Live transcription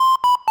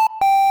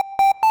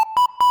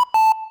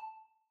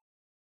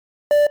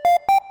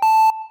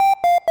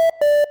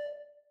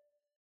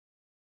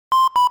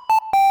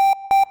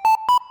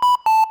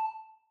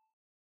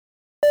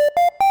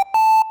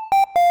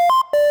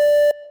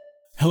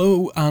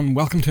and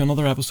welcome to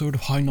another episode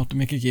of How Not to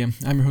Make a Game.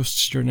 I'm your host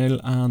Stuart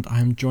Neal, and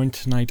I'm joined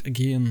tonight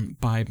again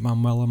by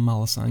Manuela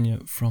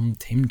Malasaña from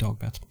Team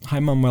Dogbet. Hi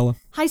Manuela.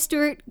 Hi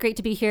Stuart, great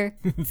to be here.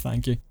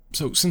 Thank you.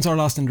 So since our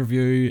last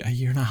interview a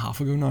year and a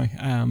half ago now,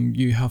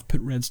 you have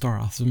put Red Star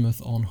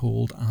Azimuth on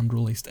hold and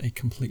released a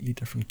completely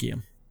different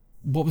game.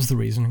 What was the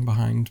reasoning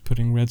behind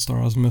putting Red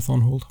Star Azimuth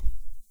on hold?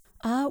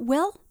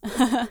 Well,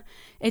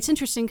 it's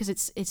interesting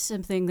because it's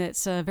something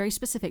that's very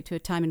specific to a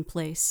time and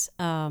place.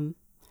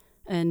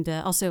 And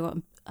also,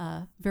 I'm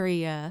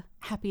very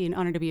happy and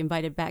honored to be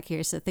invited back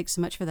here, so thanks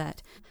so much for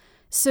that.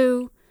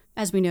 So,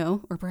 as we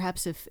know, or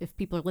perhaps if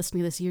people are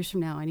listening to this years from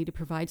now, I need to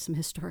provide some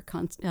historic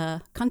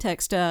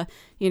context. The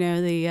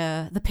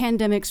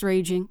pandemic's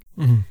raging.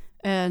 Mm-hmm.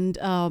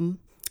 And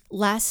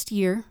last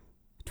year,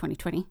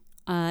 2020,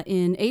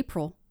 in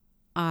April,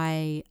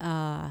 I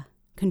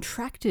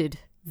contracted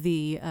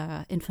the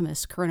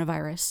infamous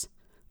coronavirus,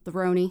 the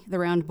Roni, the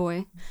round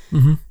boy.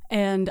 Mm-hmm.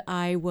 And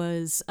I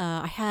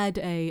had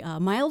a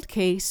mild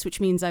case, which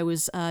means I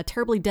was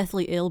terribly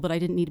deathly ill, but I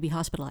didn't need to be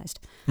hospitalized.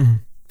 Mm-hmm.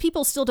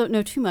 People still don't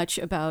know too much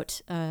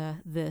about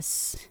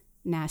this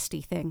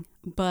nasty thing.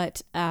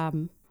 But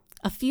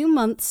a few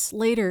months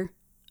later,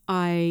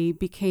 I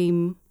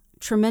became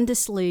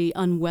tremendously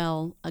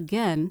unwell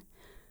again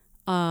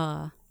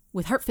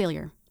with heart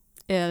failure.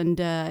 And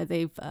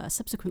they've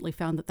subsequently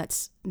found that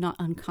that's not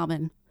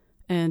uncommon.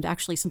 And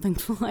actually something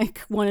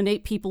like 1 in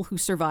 8 people who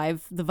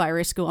survive the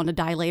virus go on to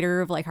die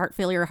later of like heart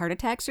failure or heart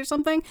attacks or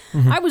something.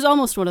 Mm-hmm. I was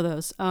almost one of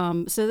those.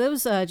 So that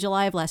was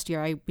July of last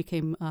year. I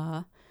became,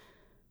 I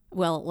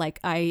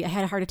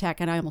had a heart attack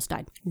and I almost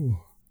died. Ooh.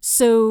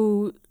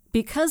 So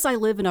because I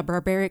live in a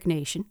barbaric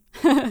nation,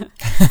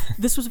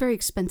 this was very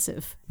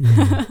expensive.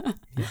 Mm-hmm.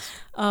 Yes.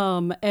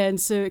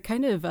 And so it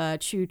kind of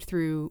chewed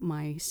through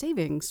my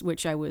savings,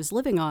 which I was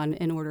living on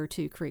in order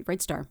to create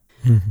Red Star.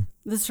 Mm-hmm.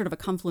 This is sort of a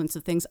confluence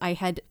of things. I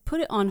had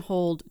put it on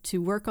hold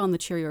to work on the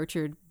cherry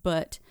orchard,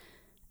 but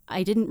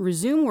I didn't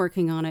resume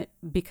working on it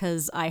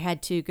because I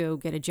had to go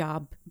get a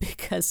job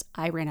because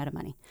I ran out of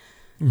money.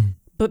 Mm-hmm.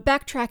 But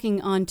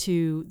backtracking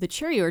onto the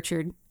cherry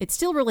orchard, it's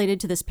still related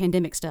to this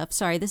pandemic stuff.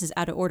 Sorry, this is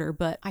out of order,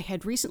 but I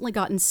had recently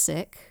gotten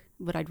sick,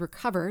 but I'd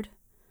recovered.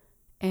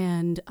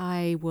 And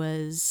I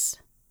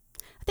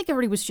think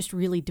everybody was just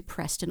really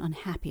depressed and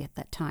unhappy at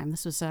that time.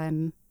 This was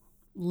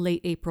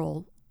late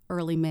April,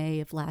 early May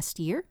of last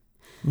year.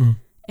 Mm.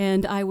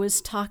 And I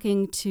was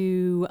talking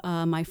to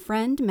my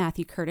friend,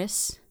 Matthew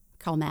Curtis,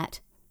 call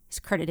Matt.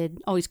 He's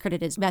always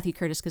credited as Matthew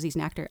Curtis because he's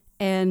an actor.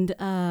 And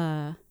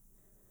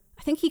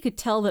I think he could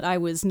tell that I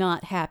was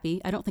not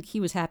happy. I don't think he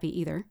was happy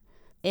either.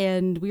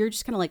 And we were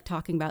just kind of like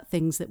talking about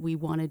things that we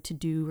wanted to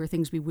do or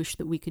things we wished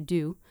that we could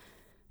do.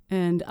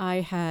 And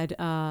I had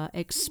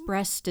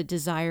expressed a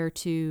desire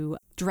to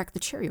direct the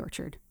cherry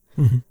orchard.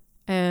 Mm-hmm.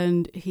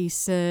 And he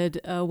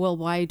said, well,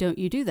 why don't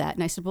you do that?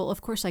 And I said, well,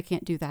 of course I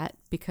can't do that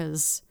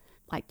because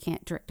I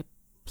can't direct a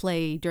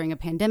play during a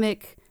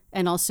pandemic.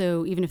 And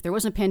also, even if there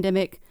wasn't a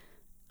pandemic,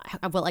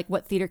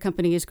 what theater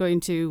company is going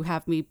to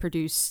have me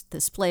produce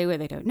this play where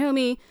they don't know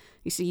me?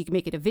 You see, you can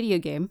make it a video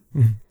game.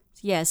 Mm-hmm.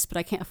 Yes, but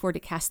I can't afford to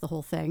cast the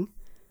whole thing.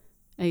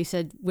 And he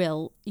said,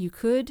 well, you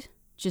could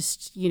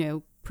just,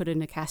 put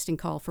in a casting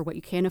call for what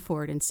you can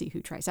afford and see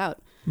who tries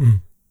out. Mm-hmm.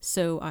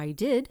 So I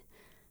did.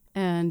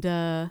 And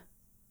a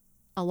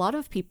lot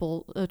of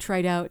people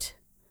tried out.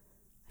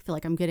 I feel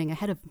like I'm getting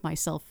ahead of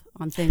myself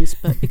on things,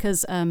 but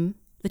because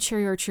the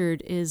cherry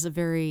orchard is a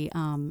very,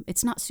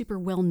 it's not super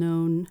well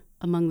known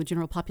among the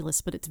general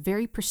populace, but it's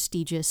very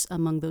prestigious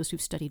among those who've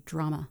studied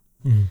drama.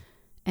 Mm-hmm.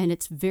 And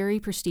it's very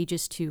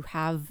prestigious to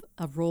have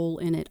a role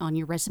in it on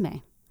your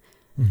resume.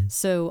 Mm-hmm.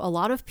 So a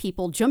lot of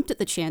people jumped at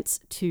the chance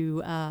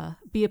to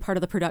be a part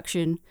of the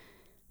production,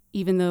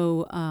 even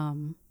though I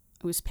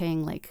was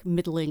paying like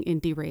middling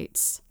indie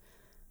rates,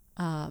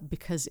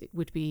 because it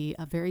would be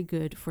very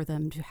good for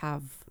them to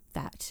have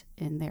that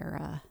in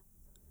their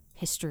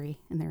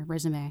history, in their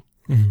resume.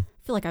 Mm-hmm.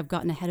 I feel like I've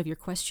gotten ahead of your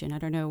question. I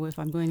don't know if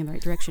I'm going in the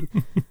right direction.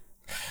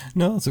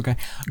 No, that's okay.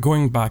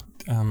 Going back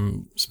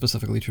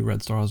specifically to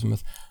Red Star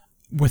Azimuth,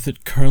 with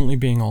it currently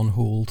being on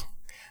hold,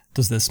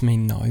 does this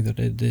mean now that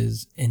it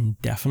is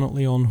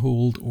indefinitely on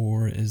hold,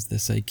 or is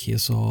this a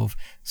case of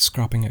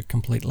scrapping it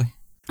completely?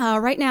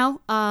 Right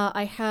now,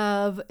 I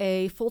have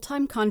a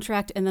full-time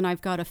contract, and then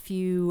I've got a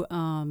few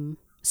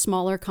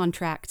smaller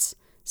contracts,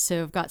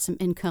 so I've got some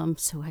income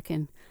so I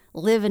can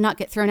live and not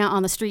get thrown out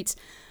on the streets.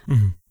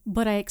 Mm-hmm.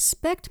 But I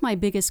expect my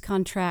biggest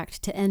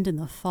contract to end in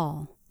the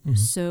fall. Mm-hmm.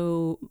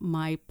 So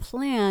my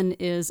plan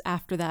is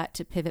after that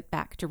to pivot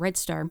back to Red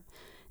Star.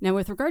 Now,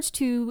 with regards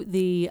to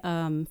the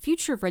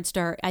future of Red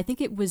Star, I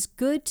think it was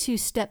good to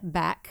step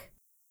back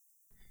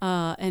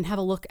and have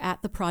a look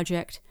at the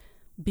project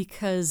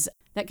because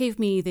that gave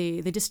me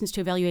the distance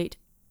to evaluate.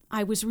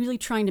 I was really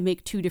trying to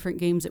make 2 different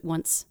games at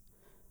once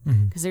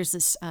because there's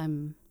this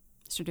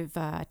sort of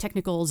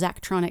technical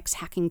Zachtronics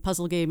hacking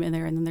puzzle game in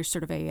there, and then there's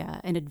sort of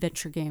an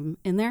adventure game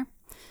in there.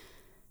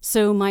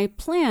 So my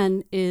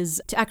plan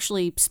is to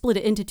actually split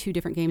it into 2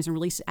 different games and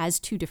release it as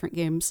 2 different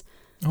games.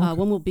 Okay.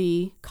 One will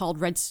be called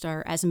Red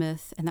Star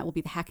Azimuth, and that will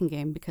be the hacking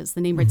game, because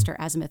the name Red Star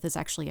Azimuth is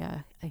actually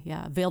a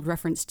veiled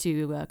reference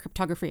to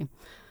cryptography.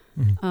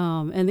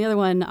 And the other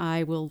one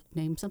I will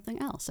name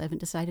something else. I haven't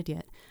decided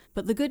yet.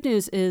 But the good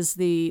news is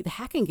the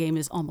hacking game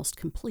is almost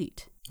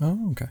complete.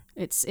 Oh, okay.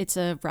 It's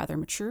a rather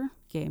mature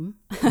game.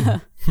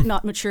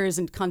 Not mature as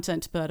in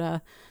content,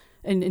 but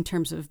in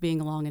terms of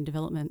being along in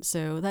development.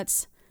 So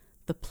that's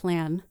the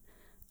plan.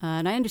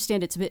 And I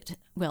understand it's a bit,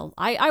 well,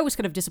 I was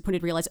kind of disappointed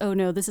to realize, oh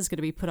no, this is going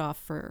to be put off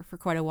for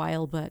quite a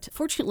while. But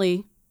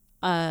fortunately,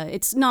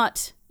 it's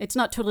not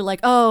totally like,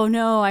 oh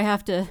no, I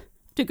have to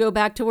go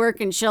back to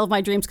work and shelve my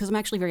dreams, because I'm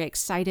actually very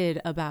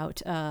excited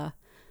about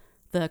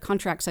the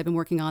contracts I've been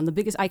working on. The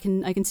biggest, I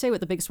can say what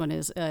the biggest one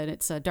is, and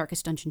it's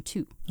Darkest Dungeon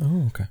 2.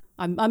 Oh, okay.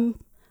 I'm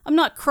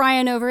not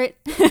crying over it.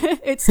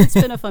 It's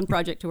been a fun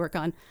project to work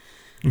on.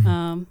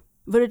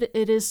 But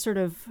it is sort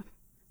of,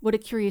 what a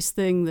curious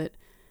thing that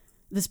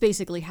this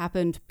basically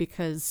happened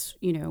because,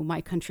 my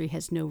country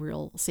has no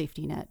real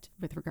safety net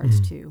with regards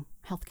to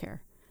healthcare.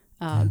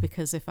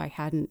 Because if I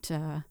hadn't,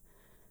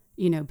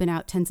 been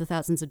out tens of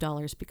thousands of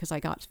dollars because I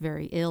got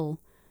very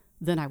ill,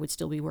 then I would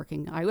still be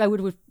working. I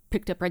would have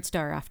picked up Red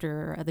Star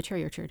after the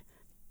Cherry Orchard.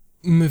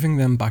 Moving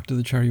them back to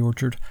the Cherry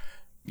Orchard,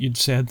 you'd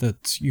said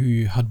that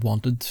you had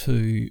wanted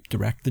to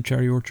direct the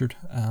Cherry Orchard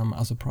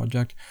as a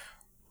project.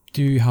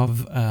 Do you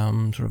have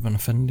sort of an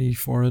affinity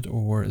for it,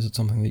 or is it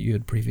something that you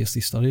had previously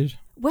studied?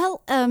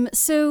 Well,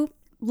 so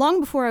long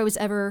before I was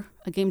ever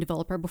a game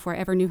developer, before I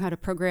ever knew how to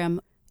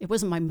program, it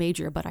wasn't my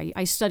major, but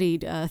I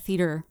studied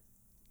theater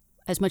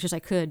as much as I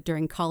could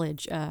during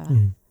college.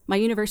 My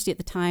university at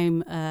the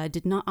time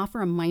did not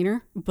offer a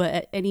minor, but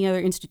at any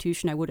other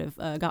institution I would have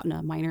gotten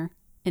a minor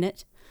in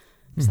it,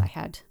 because I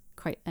had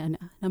quite a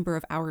number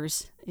of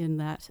hours in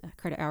that,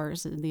 credit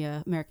hours in the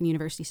American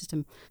university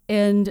system.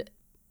 And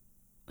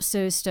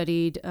so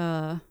studied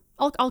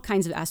all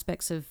kinds of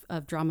aspects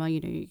of drama,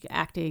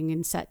 acting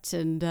and sets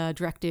and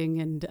directing,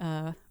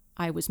 and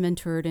I was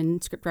mentored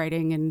in script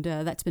writing, and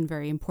that's been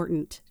very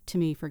important to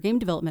me for game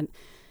development.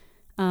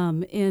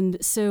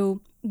 And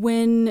so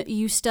when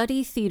you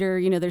study theater,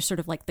 there's sort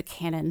of like the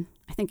canon.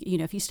 I think,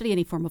 if you study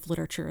any form of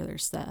literature,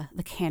 there's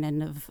the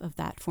canon of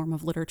that form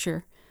of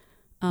literature.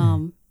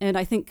 And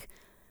I think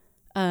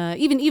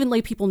even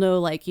lay people know,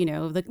 like,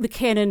 the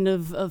canon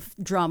of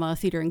drama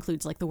theater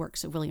includes like the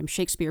works of William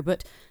Shakespeare,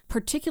 but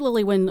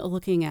particularly when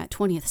looking at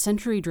 20th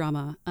century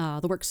drama,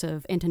 the works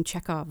of Anton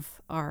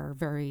Chekhov are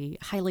very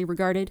highly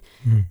regarded,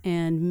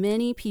 and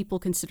many people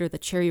consider The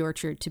Cherry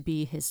Orchard to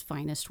be his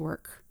finest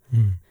work.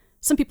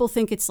 Some people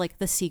think it's like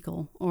The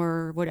Seagull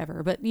or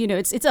whatever, but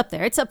it's up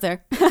there. It's up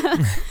there.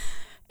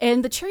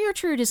 And The Cherry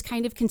Orchard is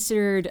kind of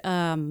considered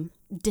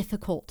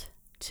difficult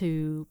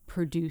to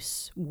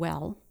produce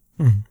well,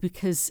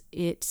 because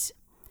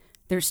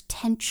there's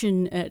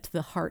tension at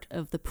the heart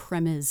of the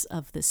premise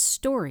of this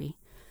story.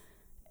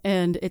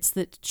 And it's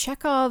that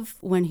Chekhov,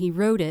 when he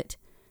wrote it,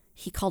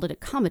 he called it a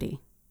comedy.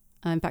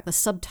 In fact, the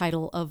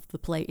subtitle of the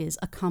play is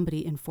A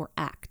Comedy in 4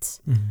 Acts.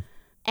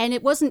 And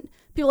it wasn't,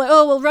 people like,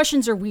 oh, well,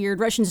 Russians are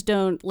weird. Russians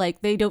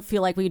they don't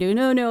feel like we do.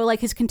 No, like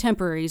his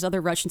contemporaries, other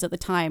Russians at the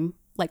time,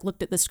 like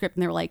looked at the script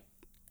and they were like,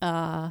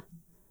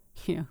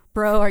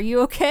 bro, are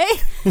you okay?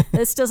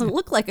 This doesn't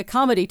look like a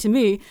comedy to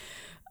me.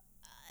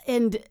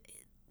 And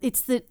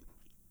it's that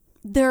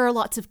there are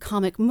lots of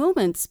comic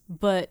moments,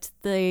 but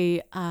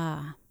the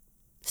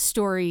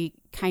story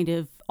kind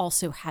of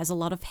also has a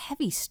lot of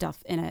heavy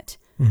stuff in it.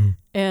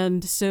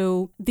 And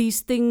so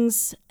these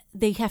things,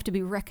 they have to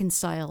be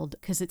reconciled,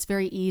 because it's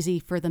very easy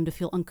for them to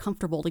feel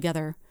uncomfortable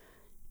together.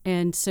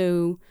 And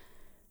so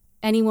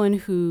anyone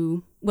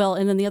who,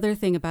 and then the other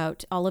thing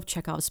about all of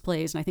Chekhov's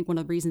plays, and I think one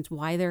of the reasons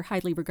why they're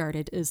highly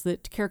regarded, is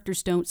that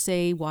characters don't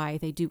say why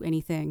they do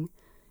anything,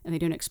 and they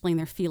don't explain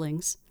their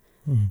feelings.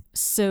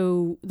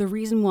 So the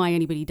reason why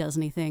anybody does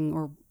anything,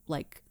 or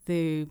like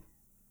the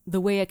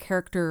way a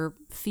character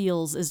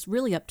feels, is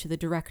really up to the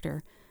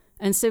director.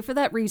 And so for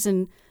that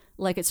reason,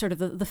 like, it's sort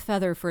of the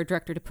feather for a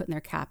director to put in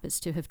their cap is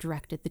to have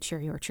directed The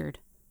Cherry Orchard,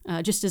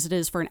 just as it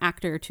is for an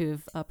actor to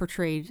have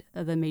portrayed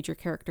the major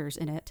characters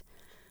in it,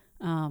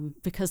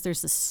 because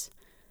there's this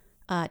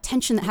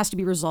tension that has to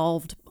be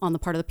resolved on the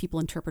part of the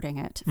people interpreting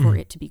it for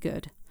it to be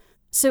good.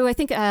 So I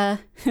think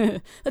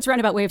that's a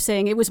roundabout way of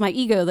saying it was my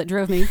ego that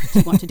drove me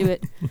to want to do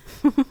it.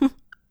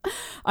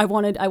 I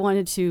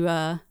wanted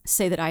to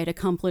say that I had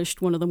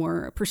accomplished one of the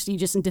more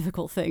prestigious and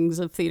difficult things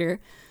of theater,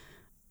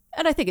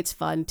 and I think it's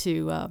fun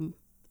to.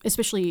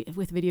 Especially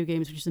with video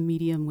games, which is a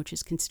medium which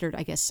is considered,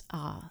 I guess,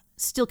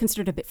 still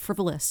considered a bit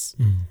frivolous.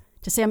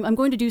 To say I'm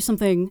going to do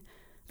something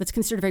that's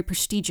considered very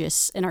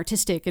prestigious and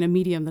artistic in a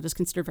medium that is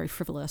considered very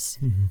frivolous.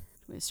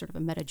 It's sort of a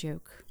meta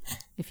joke,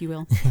 if you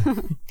will.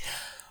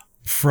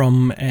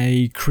 From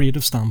a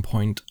creative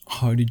standpoint,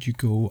 how did you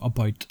go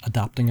about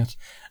adapting it?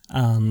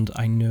 And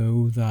I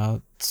know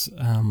that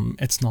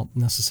it's not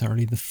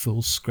necessarily the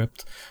full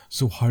script,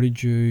 so how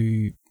did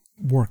you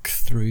work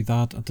through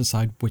that and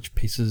decide which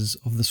pieces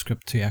of the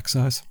script to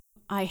excise?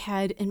 I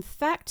had, in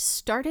fact,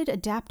 started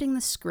adapting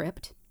the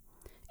script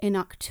in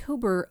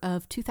October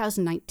of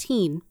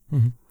 2019.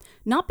 Mm-hmm.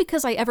 Not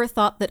because I ever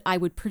thought that I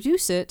would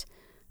produce it,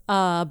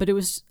 but it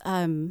was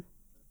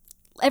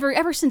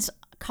ever since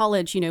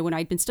college, when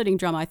I'd been studying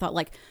drama, I thought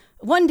like,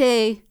 one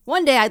day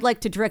I'd like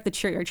to direct the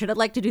Cherry Orchard. I'd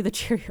like to do the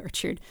Cherry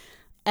Orchard.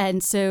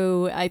 And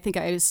so I think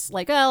I was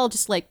like, I'll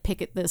just like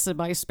pick at this in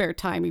my spare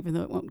time, even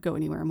though it won't go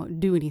anywhere. I won't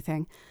do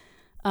anything.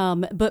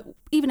 But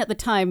even at the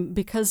time,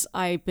 because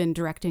I've been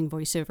directing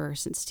voiceover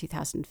since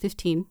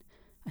 2015, I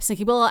was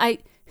thinking, well,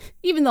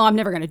 even though I'm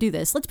never going to do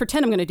this, let's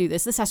pretend I'm going to do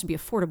this. This has to be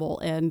affordable.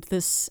 And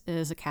this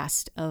is a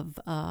cast of,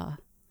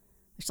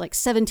 there's like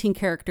 17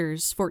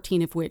 characters,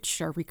 14 of which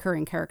are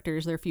recurring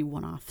characters. There are a few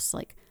one-offs,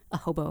 like a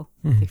hobo.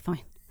 Okay,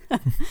 fine.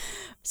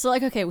 So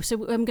like, okay, so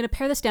I'm going to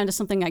pare this down to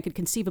something I could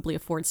conceivably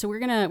afford. So we're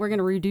going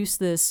to reduce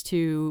this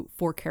to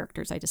 4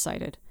 characters, I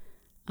decided.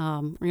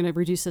 We're going to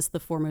reduce this to the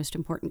 4 most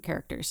important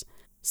characters.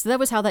 So that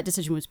was how that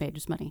decision was made,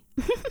 was money.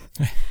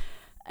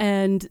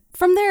 And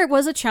from there, it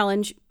was a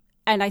challenge.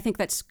 And I think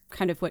that's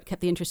kind of what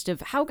kept the interest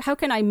of how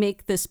can I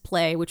make this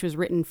play, which was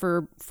written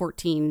for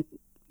 14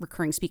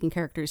 recurring speaking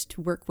characters,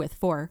 to work with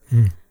 4.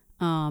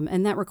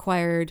 And that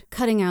required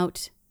cutting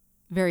out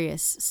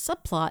various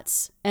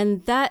subplots,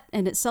 and that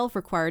in itself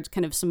required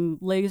kind of some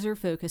laser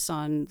focus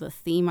on the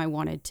theme I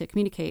wanted to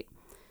communicate.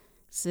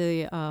 So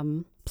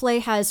the play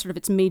has sort of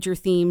its major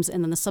themes,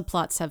 and then the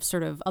subplots have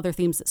sort of other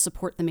themes that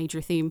support the major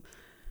theme.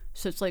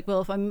 So it's like,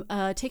 well, if I'm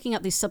taking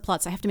out these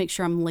subplots, I have to make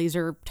sure I'm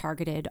laser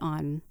targeted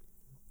on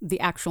the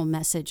actual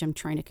message I'm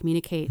trying to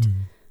communicate.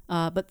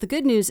 But the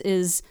good news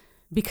is,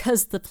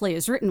 because the play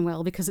is written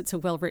well, because it's a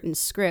well-written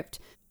script,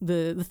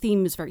 the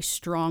theme is very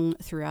strong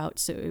throughout.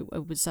 So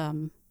it was,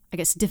 I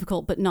guess,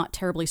 difficult, but not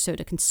terribly so,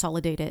 to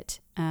consolidate it.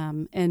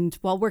 And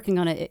while working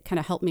on it, it kind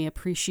of helped me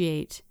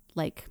appreciate,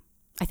 like,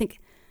 I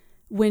think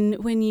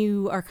when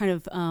you are kind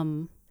of,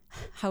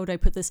 how would I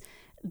put this?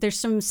 There's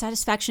some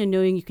satisfaction in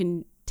knowing you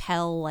can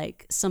tell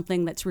like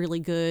something that's really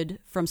good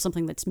from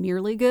something that's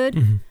merely good.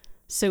 Mm-hmm.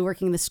 So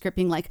working the script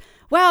being like,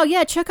 wow,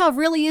 yeah, Chekhov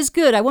really is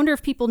good. I wonder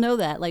if people know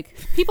that. Like,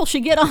 people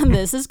should get on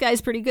this. This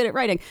guy's pretty good at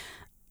writing.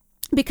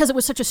 Because it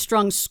was such a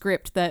strong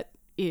script that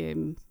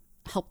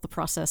helped the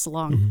process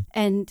along. Mm-hmm.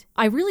 And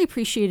I really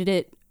appreciated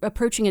it,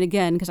 approaching it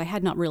again, because I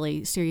had not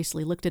really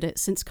seriously looked at it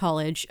since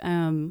college.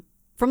 From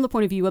the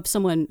point of view of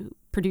someone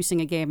producing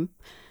a game,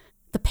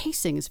 the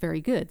pacing is very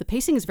good. The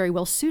pacing is very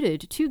well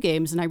suited to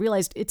games. And I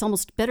realized it's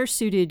almost better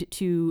suited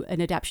to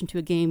an adaptation to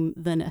a game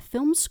than a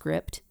film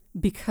script,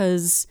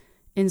 because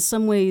in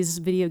some ways,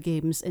 video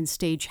games and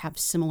stage have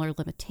similar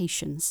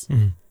limitations.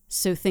 Mm-hmm.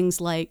 So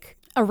things like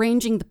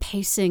arranging the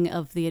pacing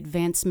of the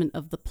advancement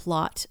of the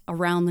plot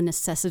around the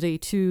necessity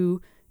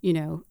to,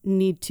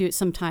 need to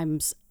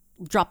sometimes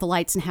drop the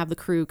lights and have the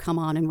crew come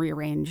on and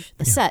rearrange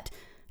the set.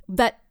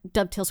 That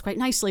dovetails quite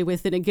nicely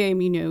with, in a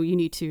game, you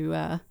need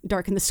to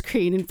darken the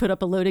screen and put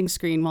up a loading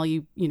screen while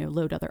you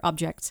load other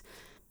objects.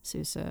 So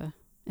it's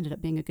ended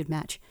up being a good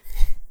match.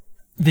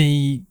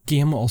 The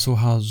game also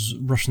has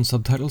Russian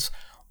subtitles.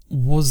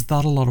 Was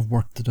that a lot of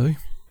work to do?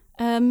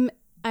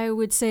 I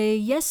would say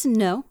yes and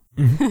no.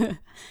 Mm-hmm.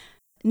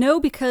 No,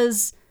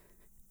 because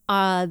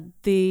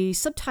the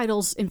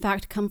subtitles, in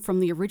fact, come from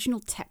the original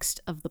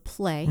text of the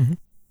play. Mm-hmm.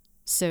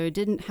 So it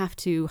didn't have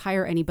to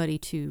hire anybody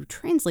to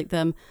translate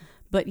them.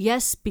 But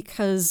yes,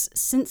 because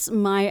since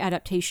my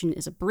adaptation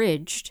is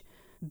abridged,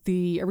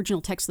 the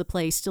original text of the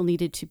play still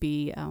needed to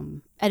be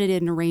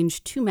edited and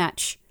arranged to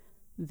match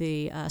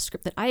the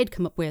script that I had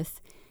come up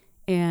with.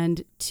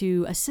 And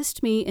to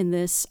assist me in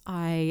this,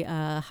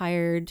 I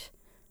hired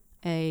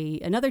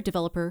another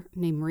developer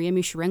named Maria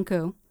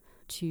Misharenko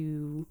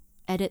to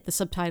edit the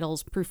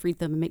subtitles, proofread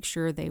them, and make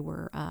sure they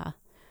were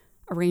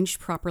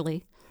arranged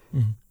properly.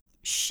 Mm-hmm.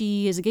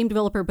 She is a game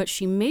developer, but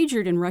she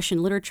majored in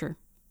Russian literature.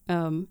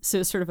 So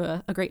it's sort of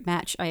a great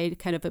match. I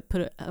kind of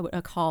put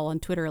a call on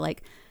Twitter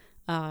like,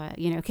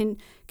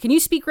 can you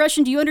speak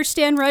Russian? Do you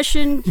understand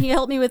Russian? Can you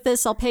help me with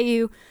this? I'll pay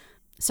you.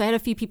 So I had a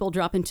few people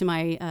drop into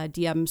my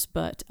DMs,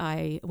 but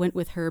I went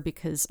with her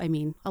because,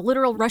 a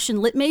literal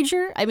Russian lit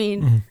major?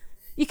 Mm-hmm.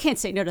 You can't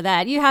say no to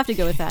that. You have to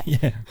go with that.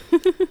 Yeah.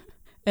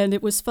 And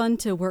it was fun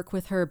to work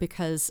with her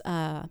because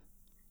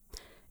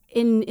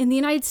in the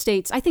United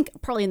States, I think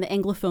probably in the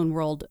Anglophone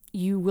world,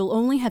 you will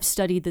only have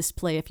studied this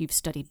play if you've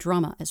studied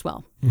drama as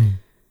well. Mm.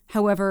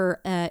 However,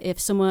 if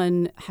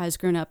someone has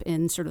grown up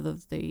in sort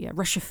of the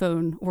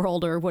Russophone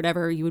world, or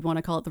whatever you would want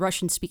to call it, the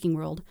Russian-speaking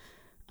world,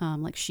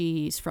 like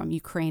she's from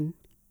Ukraine.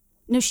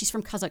 No, she's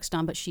from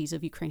Kazakhstan, but she's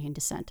of Ukrainian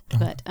descent.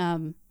 Uh-huh.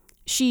 But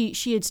she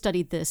had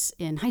studied this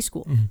in high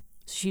school. Mm-hmm.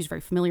 So she's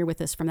very familiar with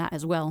this from that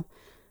as well.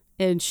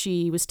 And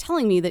she was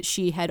telling me that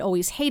she had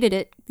always hated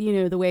it,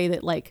 the way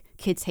that like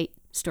kids hate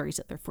stories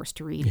that they're forced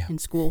to read in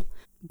school.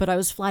 But I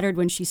was flattered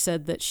when she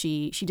said that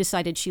she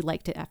decided she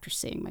liked it after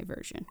seeing my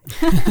version.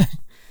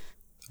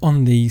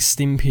 On the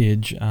Steam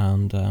page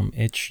and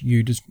itch,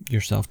 you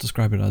yourself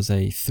describe it as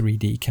a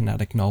 3D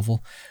kinetic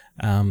novel,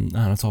 and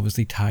it's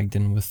obviously tagged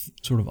in with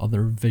sort of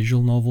other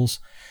visual novels.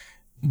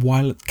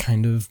 While it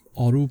kind of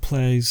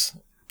auto-plays,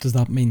 does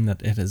that mean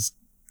that it is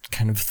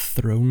kind of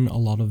thrown a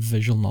lot of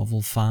visual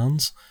novel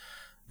fans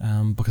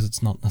because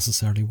it's not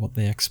necessarily what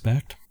they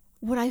expect.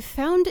 What I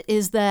found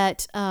is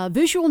that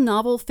visual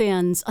novel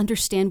fans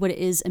understand what it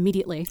is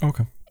immediately.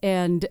 Okay.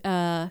 And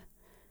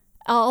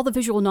all the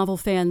visual novel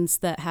fans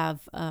that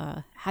have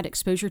had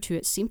exposure to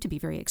it seem to be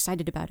very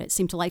excited about it,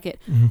 seem to like it.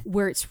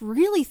 Where it's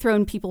really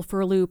thrown people for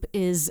a loop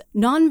is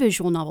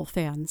non-visual novel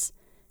fans.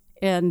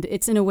 And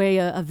it's in a way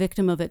a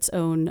victim of its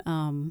own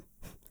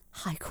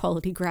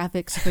high-quality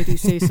graphics, if I do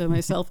say so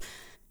myself.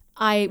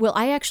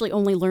 I actually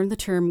only learned the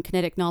term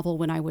kinetic novel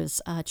when I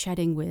was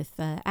chatting with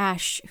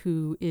Ash,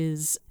 who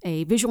is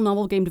a visual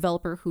novel game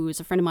developer who is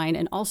a friend of mine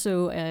and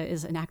also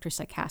is an actress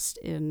I cast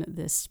in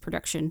this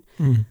production.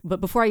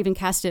 But before I even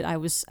cast it, I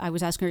was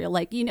asking her,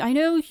 like, I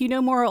know you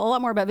know a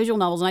lot more about visual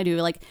novels than I do.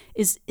 Like,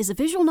 is a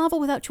visual novel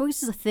without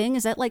choices a thing?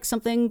 Is that like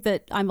something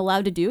that I'm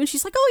allowed to do? And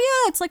she's like,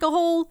 oh yeah, it's like a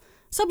whole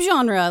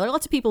subgenre. There are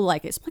lots of people who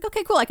like it. So I'm like,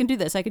 okay, cool, I can do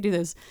this.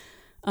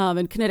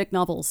 And kinetic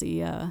novels,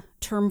 the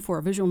term for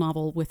a visual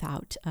novel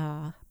without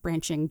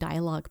branching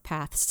dialogue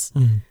paths.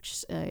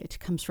 It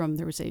comes from,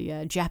 there was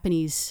a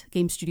Japanese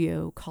game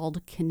studio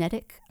called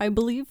Kinetic, I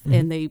believe,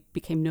 and they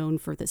became known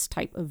for this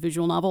type of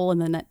visual novel, and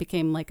then that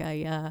became like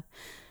a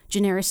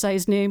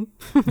genericized name,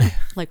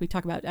 like we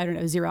talk about, I don't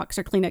know, Xerox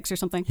or Kleenex or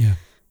something. Yeah.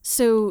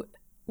 So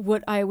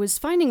what I was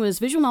finding was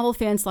visual novel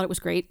fans thought it was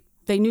great.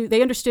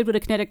 They understood what a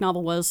kinetic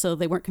novel was, so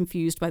they weren't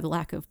confused by the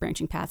lack of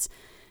branching paths.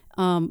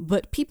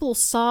 But people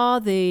saw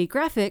the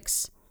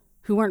graphics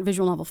who weren't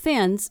visual novel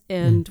fans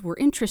and were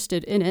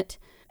interested in it,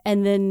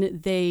 and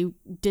then they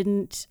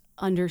didn't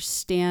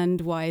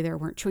understand why there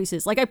weren't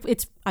choices. Like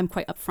I'm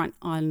quite upfront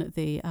on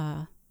the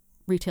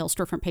retail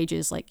storefront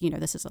pages, like,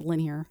 this is a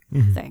linear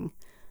thing,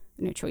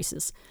 no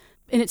choices.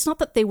 And it's not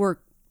that they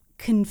were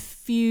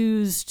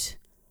confused,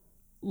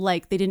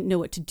 like they didn't know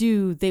what to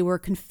do. They were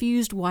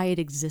confused why it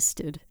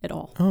existed at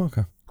all. Oh,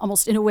 okay.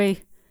 Almost in a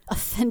way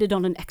offended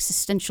on an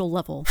existential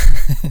level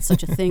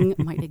such a thing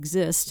might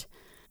exist.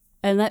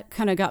 And that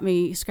kind of got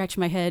me scratching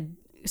my head,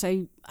 because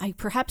I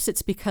perhaps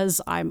it's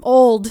because I'm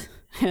old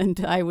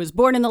and I was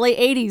born in the late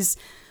 80s,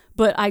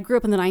 but I grew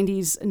up in the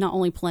 90s not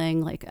only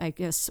playing, like, I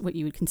guess what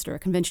you would consider a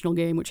conventional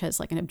game, which has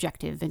like an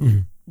objective and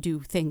you do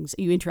things,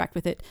 you interact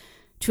with it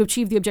to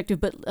achieve the objective,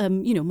 but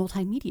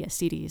multimedia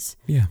CDs.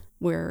 Yeah.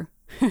 Where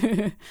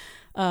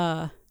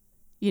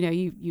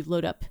you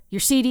load up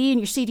your CD and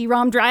your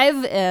CD-ROM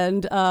drive,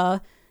 and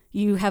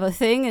you have a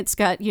thing, it's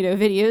got,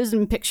 videos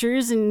and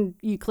pictures, and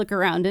you click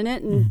around in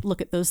it and look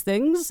at those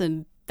things,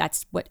 and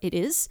that's what it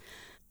is.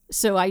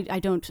 So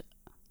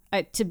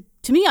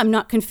to me, I'm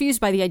not confused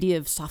by the idea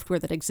of software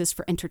that exists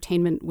for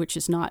entertainment, which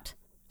is not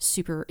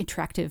super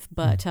interactive,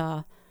 but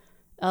a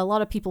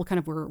lot of people kind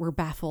of were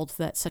baffled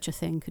that such a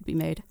thing could be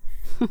made.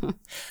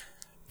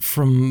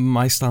 From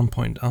my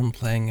standpoint on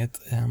playing it,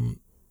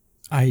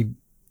 I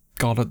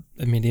got it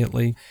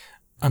immediately,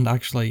 and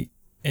actually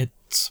it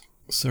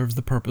serves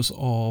the purpose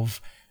of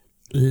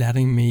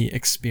letting me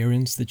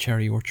experience the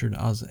Cherry Orchard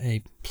as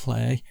a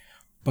play,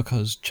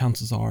 because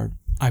chances are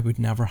I would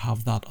never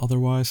have that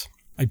otherwise.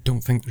 I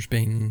don't think there's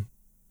been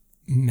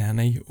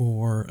many,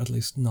 or at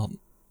least not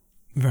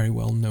very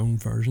well known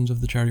versions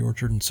of the Cherry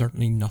Orchard, and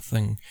certainly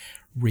nothing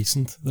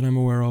recent that I'm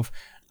aware of,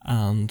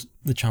 and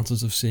the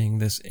chances of seeing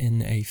this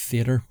in a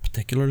theatre,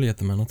 particularly at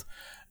the minute,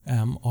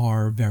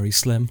 are very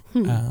slim,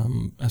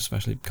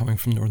 especially coming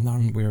from Northern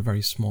Ireland. We're a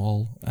very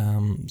small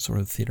sort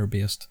of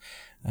theatre-based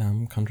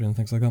country and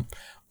things like that.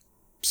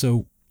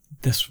 So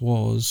this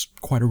was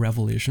quite a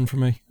revelation for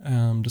me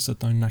to sit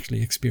down and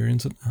actually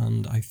experience it,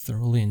 and I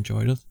thoroughly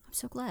enjoyed it. I'm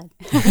so glad.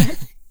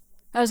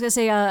 I was going to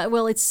say,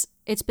 well, it's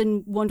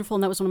been wonderful,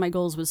 and that was one of my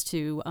goals, was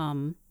to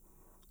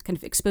kind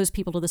of expose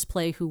people to this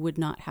play who would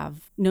not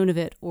have known of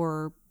it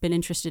or been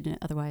interested in it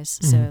otherwise.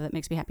 So that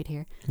makes me happy to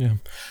hear. Yeah.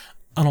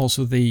 And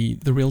also the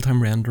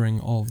real-time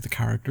rendering of the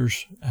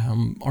characters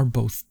are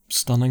both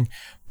stunning,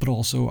 but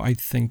also I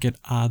think it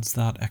adds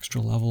that extra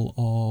level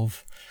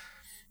of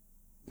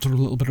sort of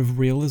a little bit of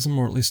realism,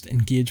 or at least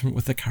engagement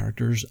with the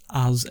characters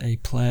as a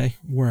play,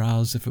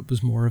 whereas if it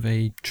was more of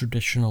a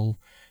traditional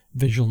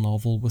visual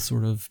novel with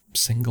sort of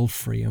single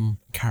frame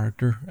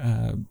character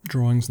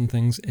drawings and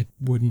things, it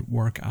wouldn't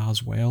work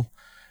as well.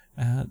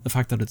 The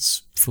fact that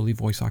it's fully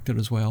voice acted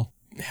as well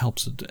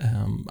helps it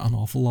an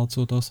awful lot,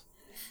 so it does.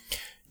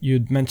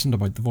 You'd mentioned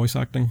about the voice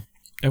acting.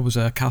 It was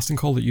a casting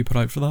call that you put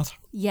out for that?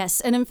 Yes,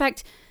 and in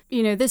fact,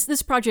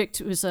 this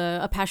project was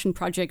a passion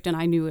project, and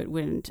I knew it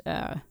wouldn't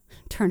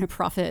turn a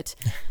profit.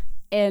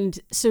 And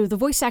so the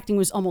voice acting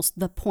was almost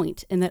the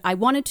point, in that I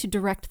wanted to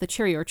direct the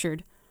Cherry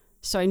Orchard,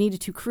 so I needed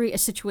to create a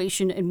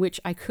situation in which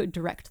I could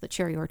direct the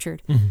Cherry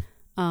Orchard.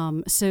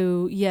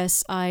 So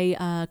yes,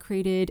 I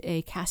created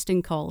a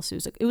casting call. So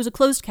it was a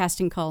closed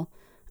casting call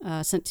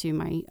sent to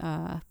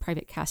my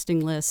private casting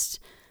list,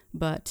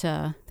 but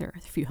there are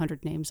a few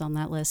hundred names on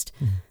that list.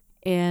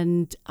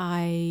 And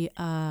I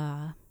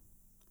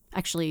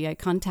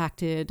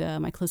contacted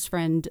my close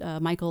friend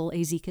Michael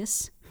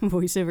Azekis,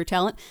 voiceover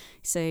talent.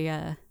 He's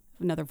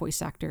another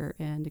voice actor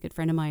and a good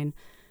friend of mine.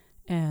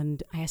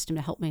 And I asked him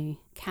to help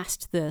me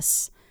cast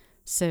this.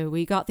 So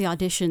we got the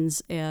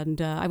auditions,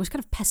 and I was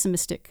kind of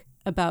pessimistic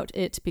about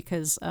it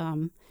because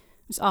I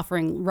was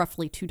offering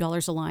roughly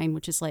 $2 a line,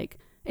 which is like,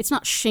 it's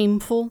not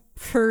shameful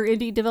for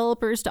indie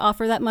developers to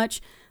offer that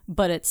much,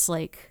 but it's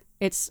like,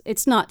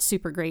 it's not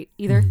super great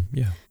either.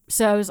 Yeah.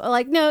 So I was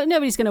like, no,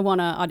 nobody's going to want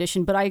to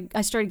audition. But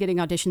I started getting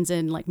auditions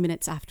in like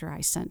minutes after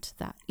I sent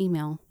that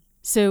email.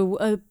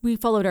 So we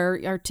followed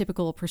our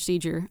typical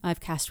procedure.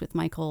 I've cast with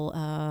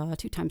Michael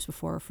 2 times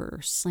before for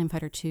Slam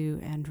Fighter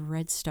 2 and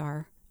Red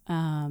Star.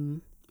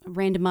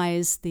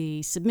 Randomize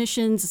the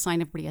submissions,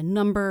 assign everybody a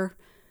number,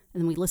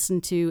 and then we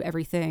listen to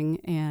everything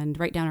and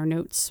write down our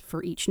notes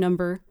for each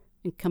number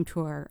and come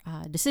to our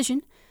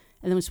decision.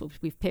 And then once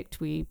we've picked,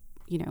 we,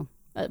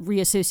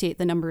 reassociate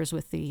the numbers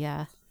with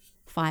the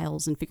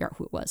files and figure out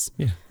who it was.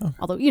 Yeah. Okay.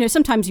 Although,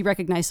 sometimes you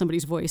recognize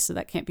somebody's voice, so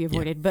that can't be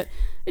avoided, but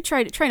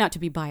try not to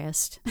be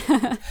biased.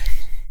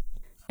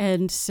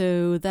 And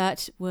so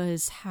that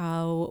was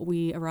how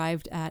we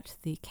arrived at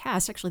the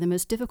cast. Actually, the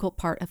most difficult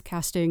part of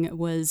casting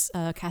was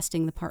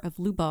casting the part of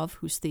Lubov,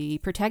 who's the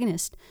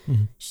protagonist.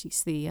 Mm-hmm.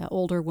 She's the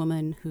older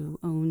woman who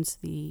owns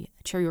the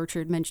cherry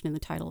orchard mentioned in the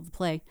title of the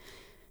play.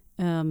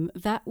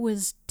 That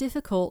was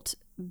difficult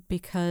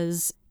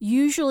because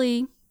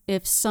usually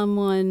if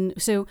someone...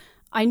 So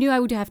I knew I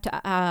would have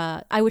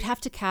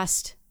to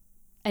cast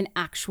an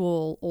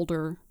actual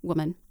older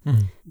woman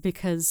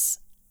because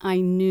I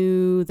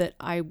knew that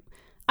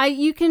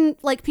you can,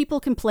 like, people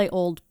can play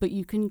old, but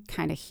you can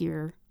kind of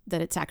hear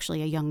that it's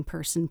actually a young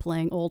person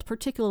playing old,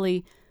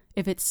 particularly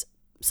if it's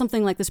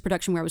something like this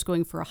production where I was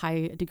going for a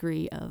high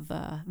degree of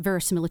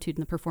verisimilitude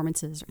in the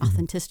performances, or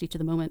authenticity to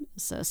the moment,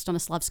 as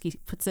Stanislavski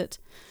puts it.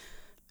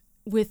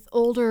 With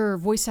older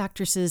voice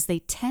actresses, they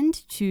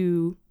tend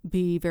to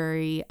be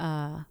very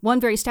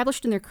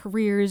established in their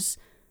careers,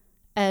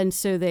 and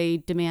so they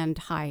demand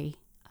high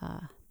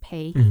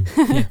pay.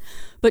 Yeah.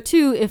 But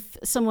 2, if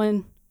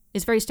someone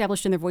is very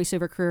established in their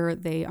voiceover career,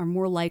 they are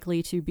more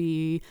likely to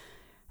be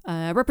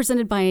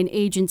represented by an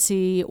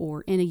agency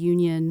or in a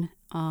union,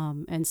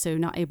 and so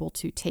not able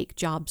to take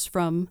jobs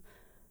from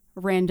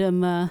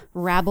random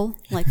rabble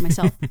like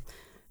myself.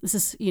 This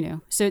is,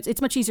 so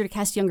it's much easier to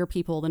cast younger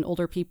people than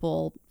older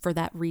people for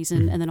that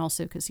reason, and then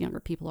also because younger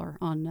people are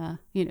on,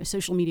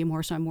 social media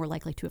more, so I'm more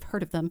likely to have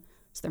heard of them,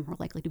 so they're more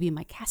likely to be in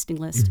my casting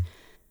list.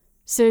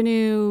 So I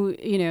knew,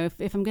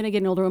 if I'm going to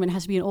get an older woman, it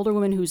has to be an older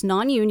woman who's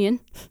non-union.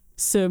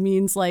 So it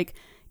means like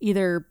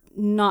either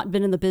not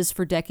been in the biz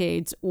for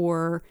decades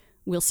or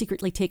will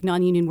secretly take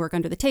non-union work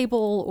under the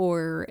table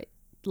or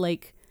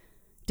like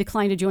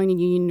decline to join a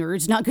union or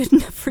is not good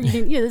enough for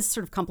union. This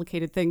sort of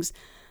complicated things.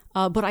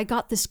 But I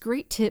got this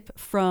great tip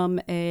from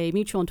a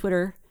mutual on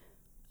Twitter,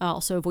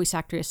 also a voice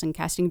actress and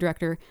casting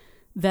director,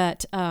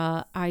 that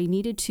I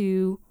needed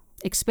to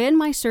expand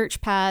my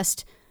search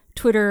past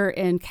Twitter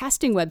and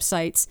casting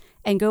websites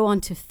and go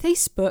onto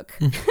Facebook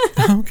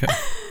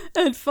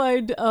and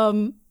find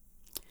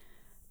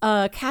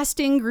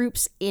casting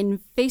groups in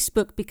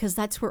Facebook because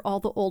that's where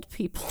all the old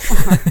people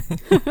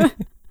are.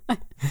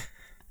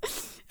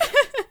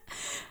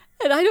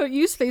 And I don't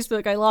use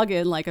Facebook. I log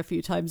in like a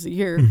few times a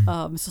year.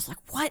 So it's like,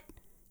 what?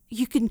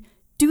 You can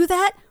do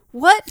that?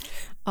 What?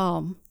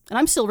 And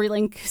I'm still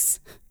reeling because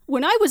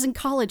when I was in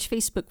college,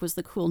 Facebook was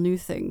the cool new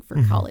thing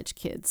for college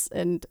kids.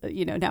 And,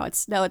 now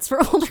it's for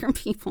older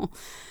people.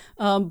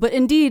 But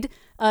indeed,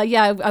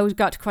 I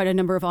got quite a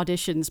number of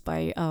auditions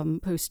by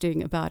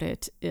posting about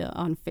it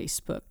on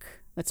Facebook.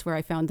 That's where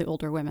I found the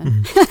older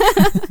women.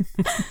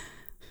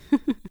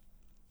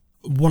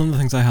 One of the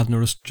things I had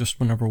noticed just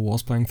whenever I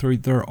was playing through,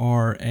 there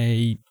are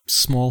a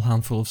small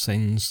handful of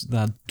scenes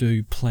that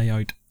do play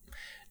out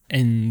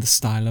in the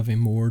style of a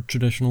more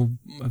traditional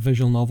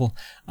visual novel.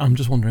 I'm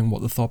just wondering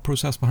what the thought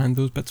process behind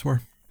those bits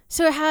were.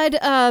 So I had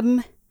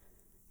kind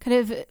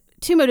of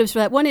 2 motives for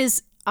that. One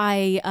is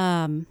I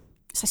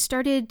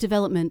started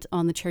development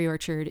on the Cherry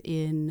Orchard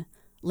in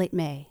late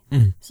May.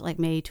 So like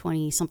May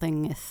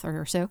 20-something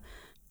or so.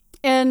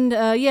 And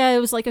it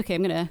was like, okay,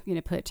 I'm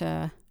gonna put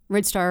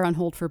Red Star on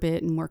hold for a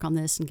bit and work on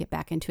this and get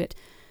back into it.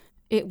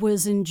 It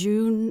was in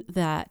June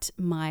that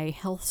my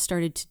health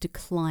started to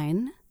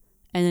decline.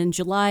 And in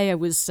July, I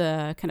was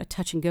kind of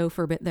touch and go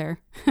for a bit there.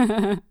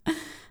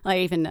 I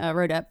even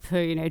wrote up,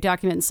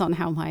 documents on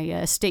how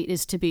my state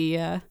is to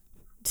be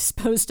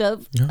disposed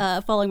of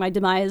following my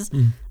demise.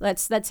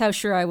 That's how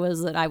sure I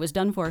was that I was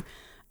done for.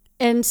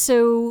 And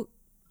so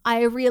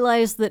I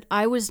realized that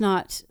I was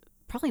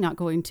probably not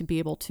going to be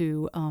able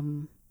to,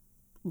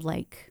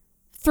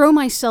 throw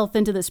myself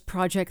into this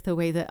project the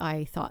way that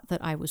I thought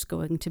that I was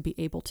going to be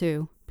able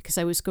to, because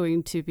I was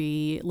going to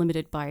be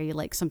limited by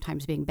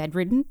sometimes being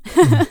bedridden.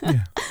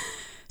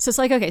 So it's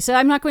like, okay, so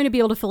I'm not going to be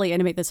able to fully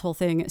animate this whole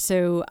thing.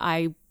 So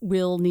I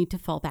will need to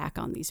fall back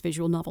on these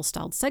visual novel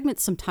styled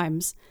segments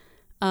sometimes.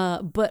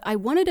 But I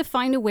wanted to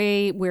find a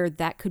way where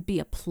that could be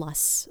a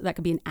plus, that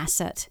could be an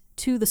asset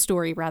to the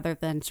story rather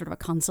than sort of a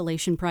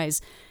consolation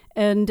prize.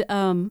 And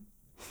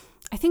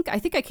I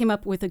think I came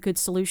up with a good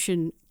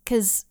solution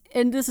because,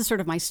 and this is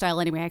sort of my style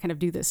anyway, I kind of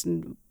do this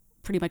in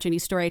pretty much any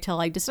story I tell.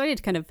 I decided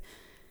to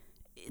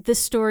this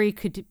story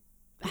could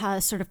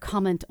sort of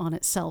comment on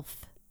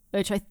itself,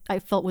 which I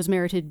felt was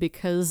merited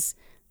because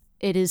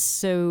it is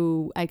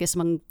so, I guess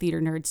among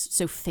theater nerds,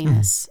 so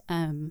famous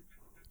and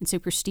so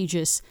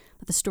prestigious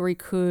that the story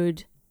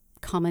could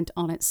comment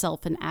on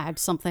itself and add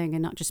something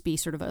and not just be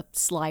sort of a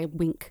sly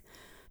wink.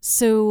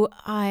 So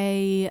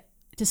I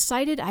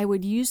decided I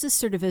would use this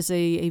sort of as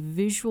a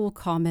visual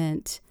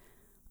comment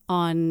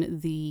on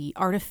the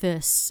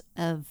artifice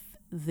of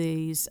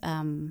these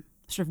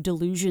sort of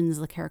delusions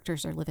the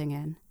characters are living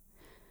in,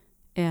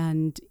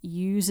 and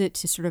use it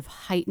to sort of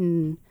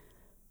heighten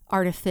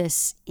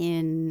artifice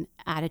in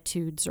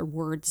attitudes or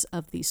words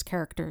of these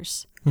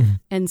characters.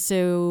 And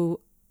so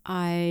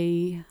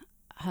I,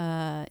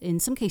 in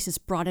some cases,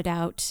 brought it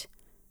out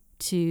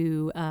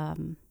to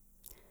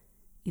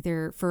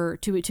either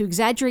to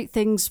exaggerate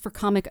things for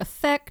comic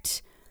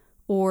effect,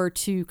 or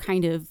to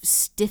kind of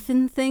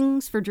stiffen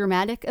things for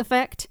dramatic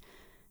effect,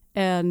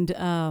 and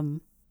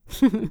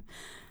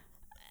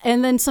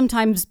and then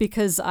sometimes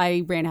because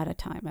I ran out of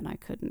time and I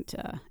couldn't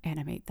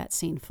animate that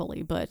scene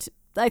fully, but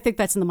I think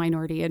that's in the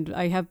minority, and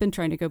I have been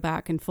trying to go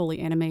back and fully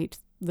animate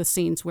the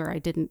scenes where I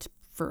didn't,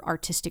 for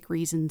artistic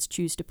reasons,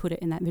 choose to put it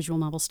in that visual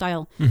novel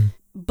style.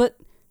 But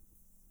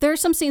there are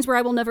some scenes where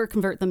I will never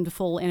convert them to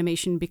full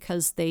animation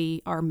because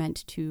they are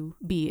meant to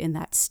be in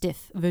that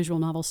stiff visual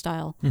novel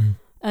style.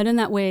 And in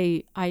that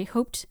way, I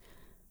hoped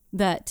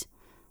that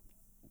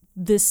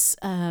this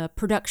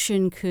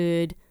production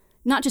could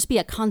not just be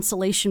a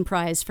consolation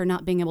prize for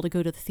not being able to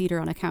go to the theater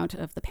on account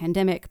of the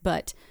pandemic,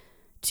 but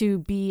to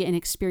be an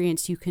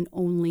experience you can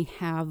only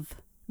have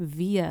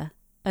via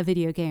a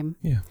video game.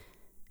 Yeah.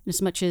 As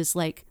much as,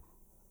 like,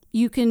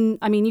 you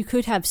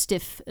could have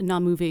stiff,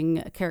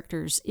 non-moving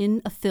characters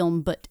in a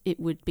film, but it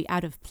would be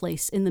out of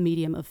place in the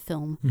medium of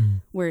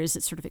film, whereas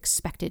it's sort of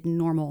expected and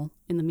normal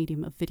in the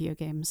medium of video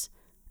games.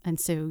 And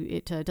so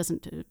it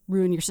doesn't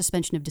ruin your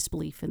suspension of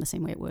disbelief in the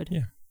same way it would.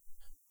 Yeah.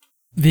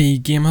 The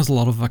game has a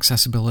lot of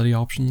accessibility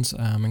options,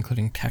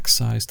 including text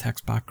size,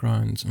 text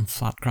backgrounds, and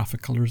flat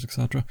graphic colors,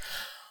 etc.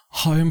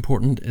 How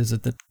important is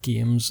it that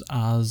games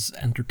as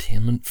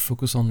entertainment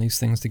focus on these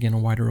things to gain a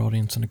wider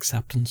audience and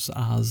acceptance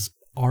as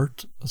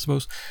art, I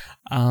suppose?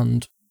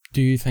 And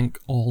do you think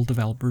all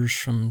developers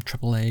from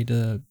AAA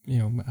to,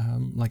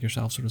 like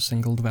yourself, sort of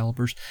single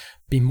developers,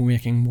 be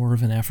making more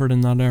of an effort in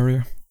that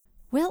area?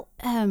 Well,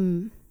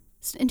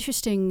 it's an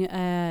interesting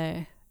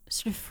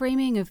sort of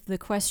framing of the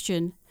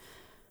question,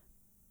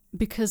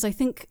 because I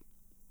think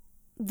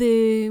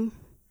for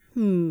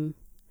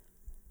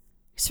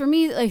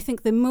me, I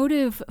think the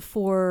motive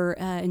for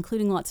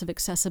including lots of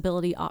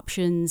accessibility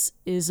options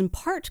is in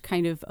part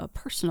kind of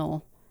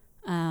personal.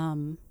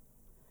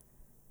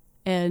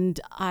 And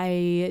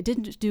I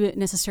didn't do it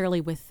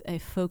necessarily with a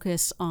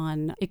focus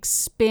on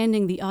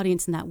expanding the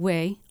audience in that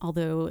way,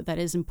 although that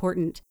is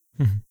important.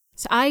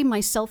 So I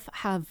myself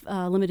have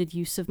limited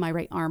use of my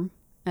right arm,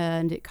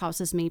 and it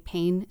causes me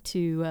pain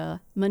to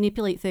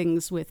manipulate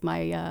things with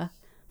my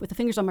with the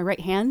fingers on my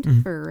right hand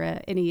for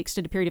any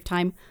extended period of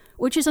time,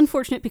 which is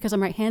unfortunate because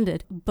I'm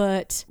right-handed.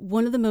 But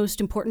one of the most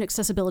important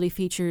accessibility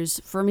features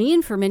for me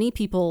and for many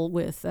people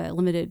with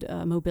limited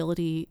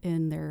mobility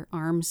in their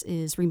arms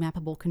is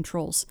remappable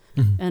controls.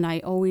 And I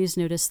always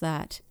notice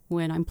that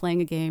when I'm playing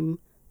a game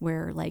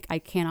where, like, I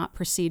cannot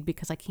proceed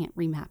because I can't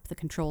remap the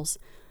controls.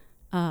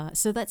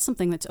 So that's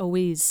something that's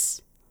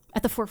always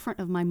at the forefront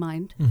of my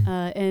mind.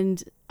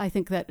 And I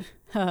think that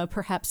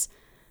perhaps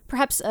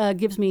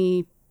gives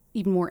me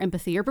even more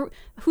empathy, or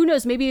who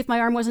knows, maybe if my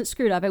arm wasn't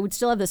screwed up, I would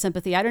still have this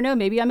empathy. I don't know.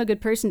 Maybe I'm a good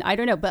person. I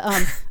don't know. But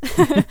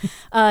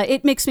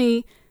it makes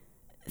me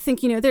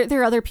think,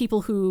 there are other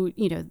people who,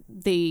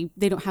 they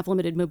don't have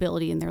limited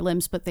mobility in their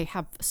limbs, but they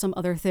have some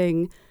other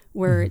thing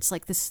where it's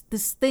like this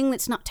thing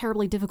that's not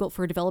terribly difficult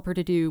for a developer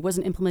to do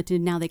wasn't implemented.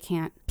 Now they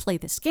can't play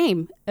this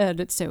game. And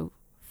it's so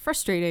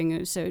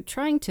frustrating. So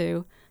trying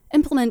to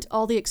implement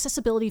all the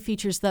accessibility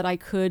features that I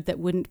could that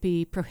wouldn't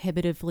be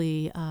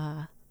prohibitively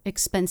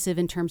expensive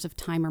in terms of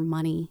time or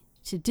money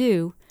to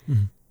do.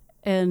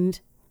 And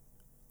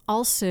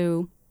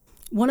also,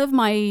 one of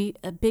my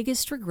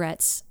biggest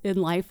regrets in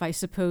life, I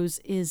suppose,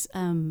 is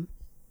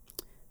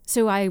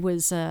so I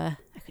was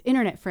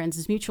internet friends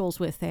as mutuals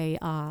with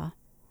a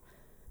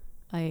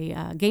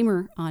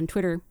gamer on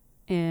Twitter,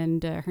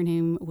 and her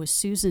name was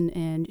Susan,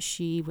 and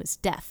she was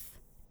deaf.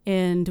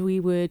 And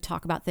we would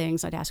talk about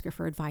things. I'd ask her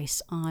for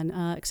advice on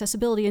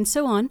accessibility and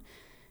so on.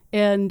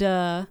 And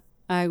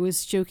I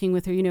was joking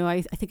with her,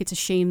 I think it's a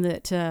shame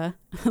that,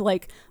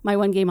 like, my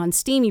one game on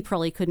Steam you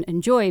probably couldn't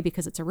enjoy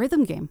because it's a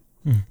rhythm game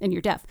and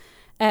you're deaf.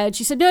 And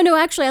she said, no,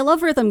 actually, I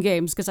love rhythm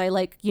games because I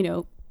like,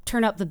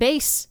 turn up the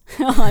bass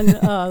on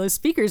the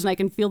speakers and I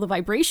can feel the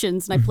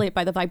vibrations and I play it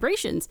by the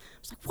vibrations. I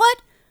was like,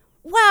 what?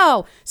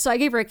 Wow. So I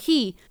gave her a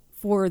key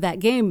for that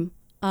game.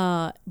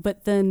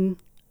 But then,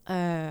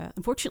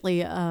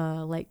 unfortunately,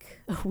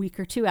 like a week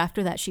or two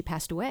after that, she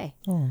passed away.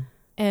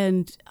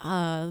 And it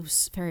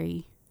was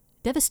very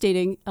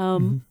devastating.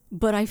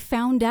 But I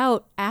found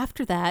out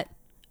after that,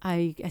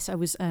 I guess I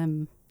was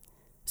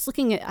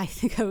looking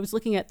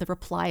at the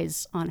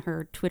replies on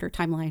her Twitter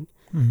timeline.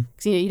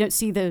 because you don't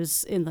see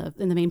those in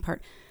the main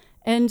part.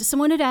 And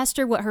someone had asked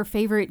her what her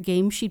favorite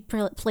game she'd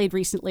played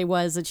recently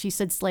was, and she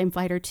said Slime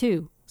Fighter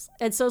 2.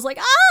 And so I was like,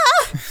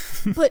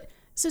 But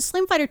so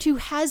Slime Fighter 2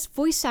 has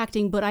voice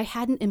acting, but I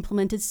hadn't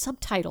implemented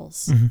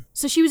subtitles.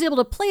 So she was able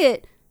to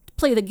play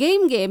the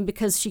game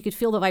because she could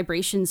feel the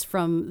vibrations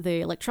from the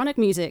electronic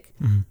music,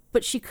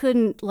 but she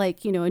couldn't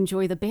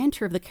enjoy the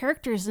banter of the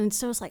characters. And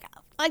so it's like,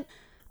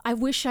 I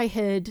wish I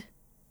had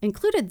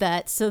included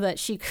that so that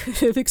she could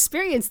have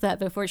experienced that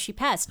before she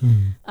passed.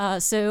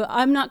 So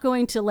I'm not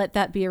going to let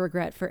that be a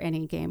regret for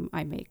any game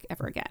I make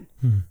ever again.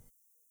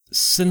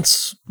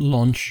 Since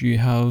launch, you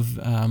have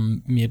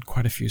made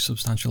quite a few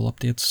substantial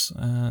updates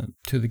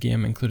to the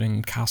game,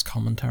 including cast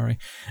commentary,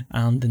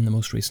 and in the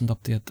most recent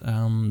update,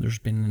 there's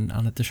been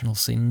an additional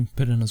scene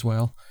put in as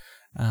well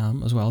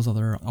as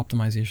other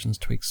optimizations,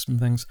 tweaks and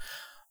things.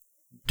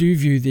 Do you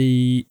view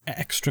the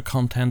extra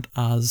content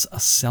as a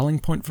selling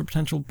point for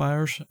potential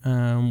buyers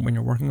when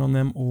you're working on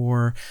them,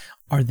 or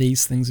are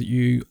these things that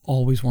you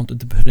always wanted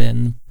to put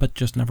in but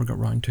just never got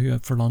around to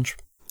for launch?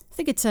 I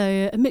think it's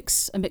a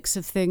mix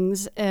of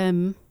things.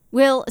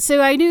 Well,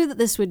 so I knew that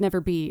this would never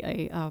be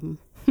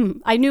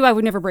I knew I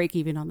would never break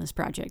even on this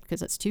project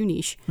because it's too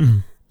niche.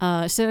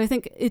 So I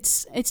think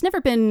it's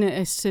never been,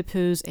 I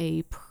suppose,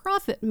 a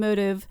profit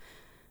motive.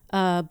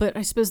 But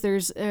I suppose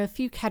there's a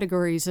few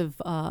categories of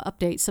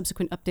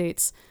subsequent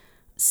updates.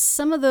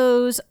 Some of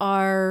those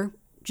are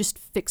just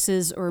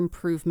fixes or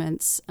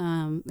improvements.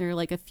 There are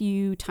like a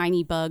few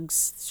tiny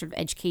bugs, sort of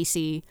edge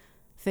casey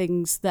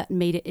things that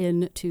made it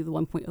into the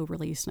 1.0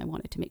 release, and I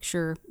wanted to make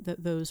sure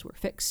that those were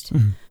fixed.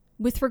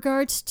 With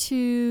regards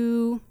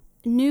to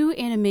new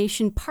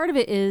animation, part of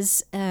it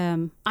is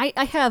I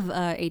have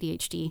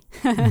ADHD,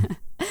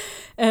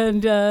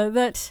 and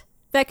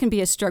that can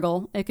be a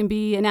struggle. It can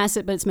be an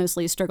asset, but it's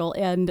mostly a struggle.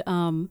 And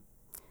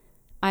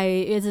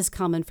it is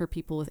common for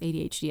people with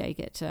ADHD. I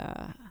get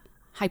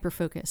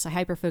hyperfocus. I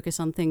hyperfocus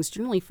on things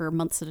generally for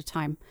months at a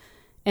time.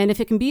 And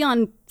if it can be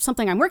on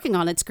something I'm working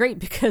on, it's great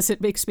because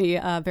it makes me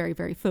very,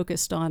 very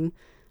focused on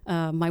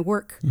my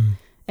work.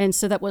 And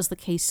so that was the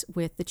case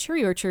with the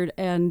Cherry Orchard.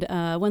 And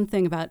one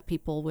thing about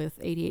people with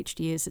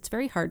ADHD is it's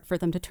very hard for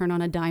them to turn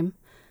on a dime.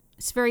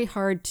 It's very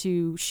hard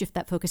to shift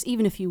that focus,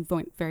 even if you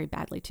went very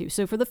badly too.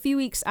 So for the few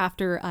weeks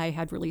after I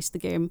had released the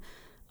game,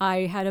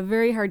 I had a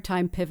very hard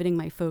time pivoting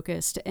my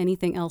focus to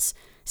anything else.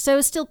 So I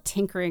was still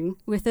tinkering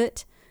with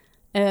it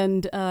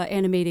and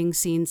animating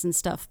scenes and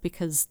stuff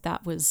because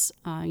that was,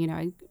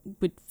 I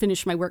would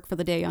finish my work for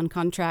the day on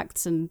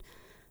contracts, and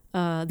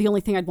the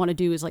only thing I'd want to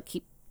do is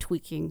keep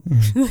tweaking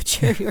the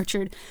Cherry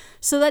Orchard.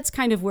 So that's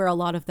kind of where a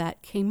lot of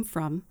that came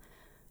from.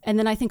 And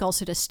then I think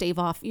also to stave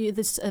off,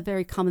 this is a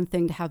very common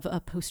thing to have a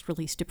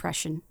post-release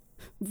depression,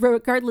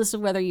 regardless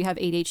of whether you have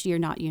ADHD or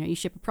not. You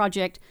ship a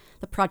project,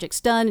 the project's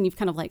done, and you've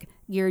kind of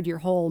geared your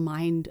whole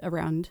mind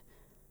around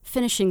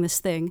finishing this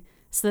thing.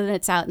 So then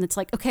it's out and it's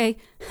like, okay,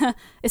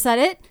 is that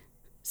it?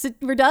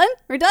 We're done?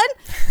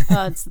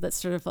 That's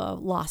sort of a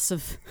loss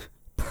of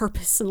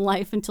purpose in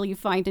life until you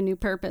find a new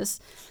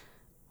purpose.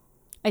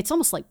 It's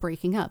almost like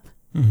breaking up.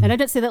 And I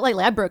don't say that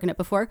lightly. I've broken it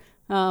before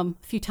a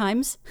few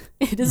times.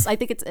 It is. I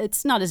think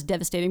it's not as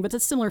devastating, but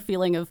it's a similar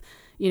feeling of,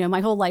 my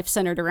whole life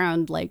centered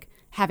around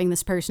having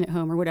this person at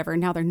home or whatever,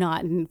 and now they're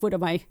not. And what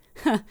am I?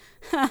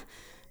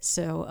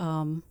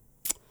 So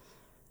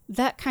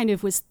that kind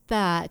of was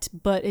that.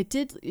 But it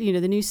did,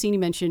 the new scene you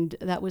mentioned,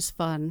 that was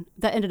fun.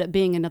 That ended up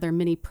being another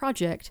mini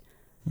project.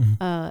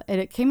 And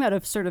it came out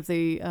of sort of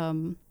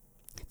the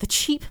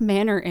cheap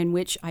manner in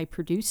which I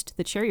produced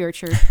the Cherry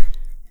Orchard.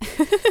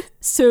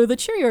 So the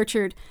Cherry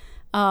Orchard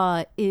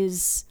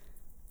is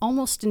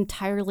almost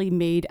entirely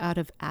made out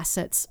of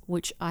assets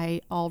which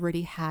I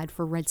already had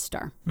for Red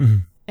Star.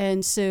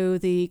 And so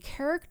the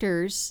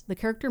character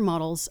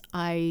models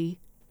I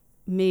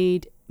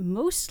made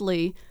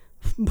mostly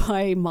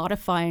by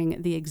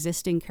modifying the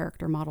existing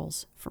character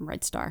models from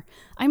Red Star.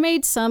 I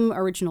made some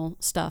original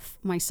stuff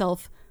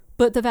myself,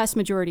 but the vast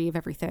majority of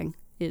everything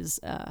is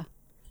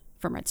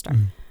from Red Star.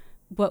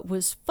 What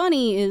was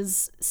funny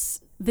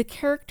is the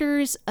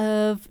characters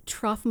of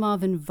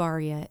Trofimov and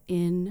Varya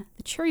in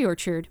the Cherry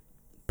Orchard,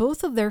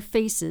 both of their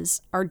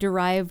faces are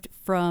derived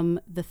from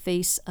the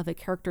face of a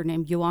character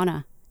named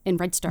Joanna in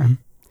Red Star.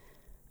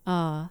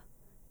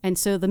 And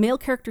so the male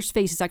character's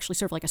face is actually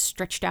sort of like a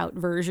stretched out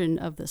version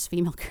of this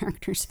female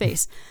character's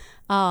face.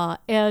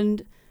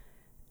 And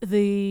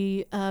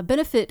the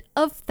benefit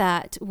of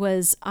that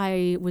was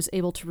I was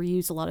able to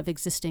reuse a lot of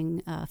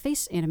existing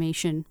face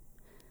animation.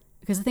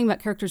 Because the thing about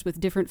characters with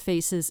different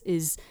faces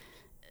is,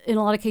 in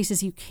a lot of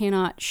cases, you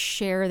cannot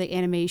share the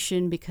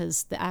animation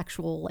because the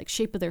actual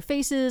shape of their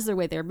faces, the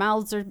way their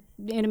mouths are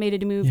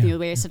animated to move, the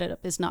way I set it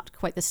up is not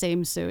quite the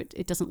same, so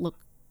it doesn't look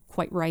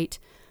quite right.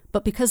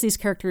 But because these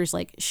characters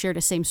shared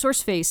a same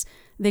source face,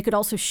 they could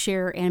also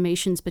share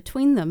animations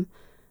between them.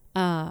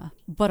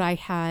 But I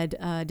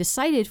had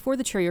decided for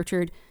the Cherry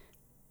Orchard,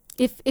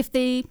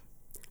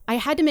 I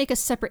had to make a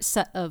separate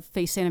set of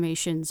face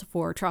animations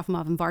for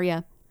Trofimov and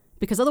Varya,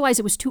 because otherwise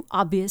it was too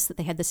obvious that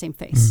they had the same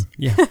face.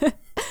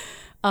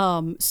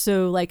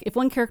 So like if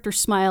one character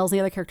smiles, the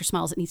other character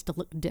smiles, it needs to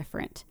look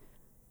different.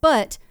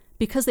 But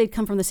because they'd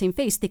come from the same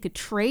face, they could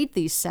trade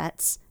these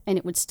sets and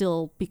it would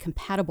still be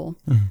compatible.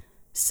 Mm-hmm.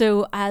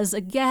 So as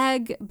a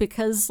gag,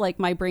 because like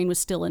my brain was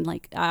still in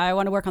like, I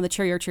want to work on the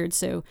cherry orchard,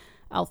 so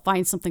I'll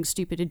find something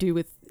stupid to do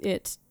with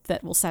it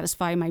that will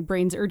satisfy my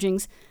brain's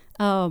urgings.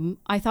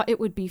 I thought it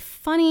would be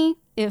funny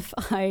if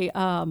I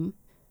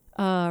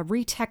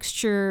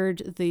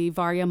retextured the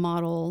Varya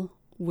model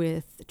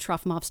with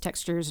Trofimov's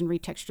textures and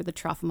retextured the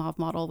Trofimov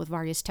model with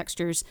Varya's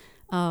textures,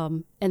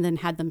 and then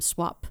had them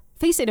swap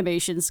face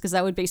animations, because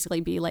that would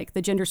basically be like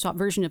the gender swap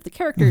version of the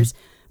characters,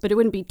 but it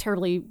wouldn't be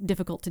terribly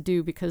difficult to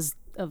do because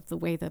of the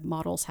way the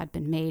models had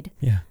been made.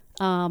 Yeah.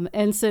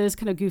 And so I was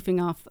kind of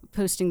goofing off,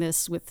 posting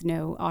this with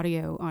no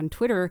audio on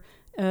Twitter,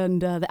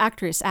 and the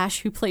actress Ash,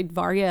 who played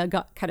Varya,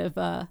 got kind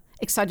of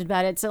excited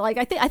about it. So like,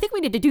 I think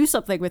we need to do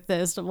something with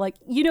this. I'm like,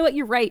 you know what,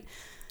 you're right.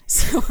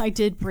 So I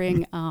did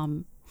bring,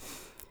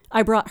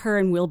 I brought her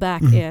and Will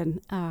back in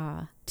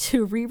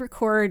to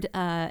re-record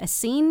a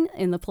scene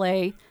in the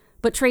play,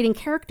 but trading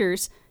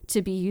characters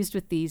to be used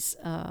with these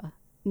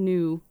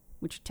new,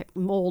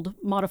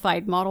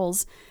 modified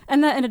models.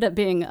 And that ended up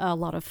being a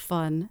lot of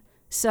fun.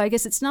 So I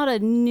guess it's not a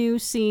new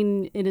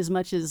scene in as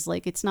much as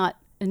like it's not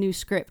a new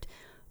script,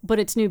 but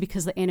it's new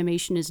because the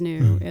animation is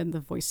new and the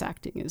voice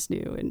acting is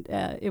new. And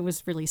it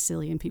was really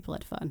silly and people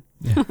had fun.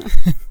 Yeah.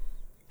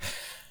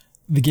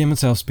 The game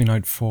itself's been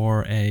out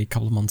for a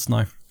couple of months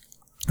now.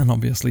 And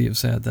obviously you've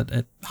said that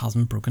it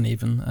hasn't broken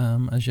even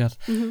as yet.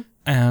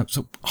 Mm-hmm.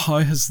 So how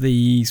has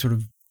the sort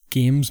of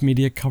games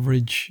media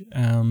coverage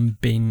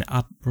been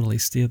at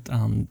release date,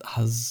 and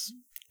has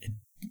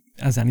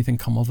anything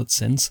come of it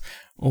since,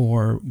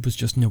 or was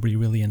just nobody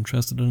really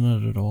interested in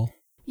it at all?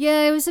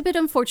 Yeah, it was a bit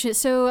unfortunate.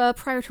 So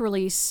prior to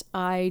release,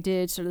 I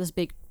did sort of this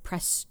big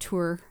press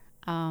tour.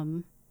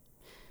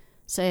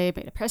 So I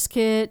made a press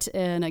kit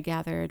and I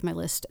gathered my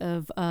list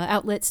of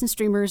outlets and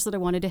streamers that I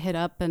wanted to hit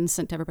up and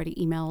sent everybody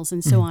emails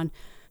and so on.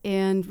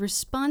 And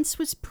response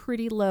was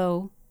pretty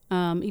low,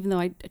 even though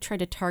I tried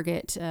to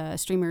target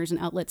streamers and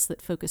outlets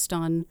that focused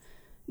on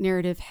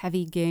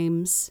narrative-heavy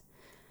games.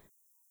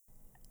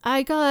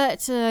 I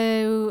got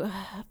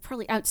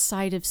probably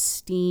outside of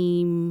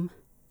Steam,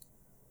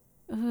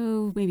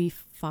 maybe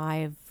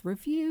 5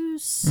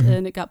 reviews,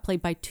 and it got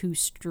played by 2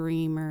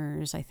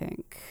 streamers, I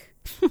think.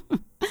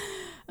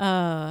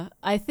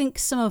 I think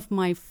some of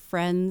my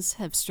friends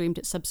have streamed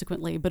it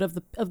subsequently, but of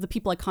the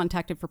people I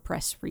contacted for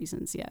press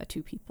reasons,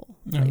 2 people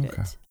played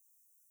it.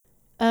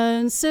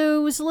 And so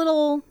it was a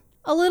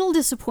little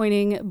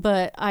disappointing,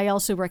 but I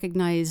also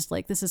recognized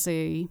like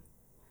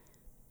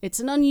it's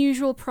an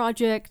unusual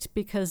project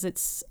because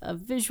it's a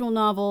visual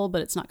novel,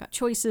 but it's not got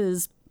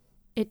choices.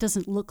 It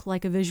doesn't look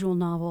like a visual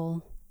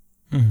novel.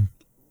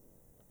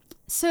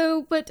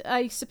 So, but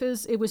I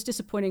suppose it was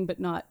disappointing, but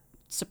not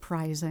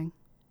surprising.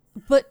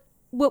 But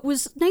what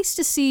was nice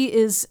to see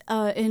is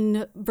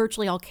in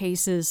virtually all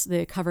cases,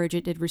 the coverage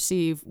it did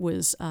receive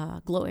was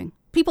glowing.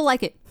 People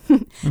like it.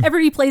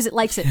 Everybody who plays it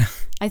likes it. Yeah.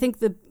 I think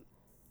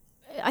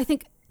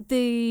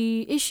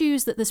the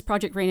issues that this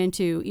project ran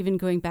into, even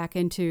going back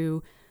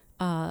into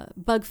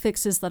bug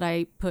fixes that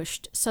I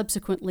pushed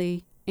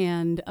subsequently,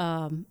 and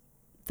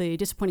the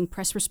disappointing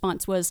press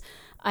response was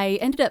I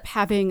ended up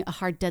having a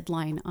hard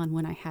deadline on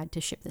when I had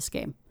to ship this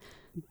game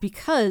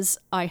because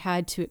I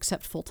had to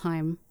accept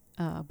full-time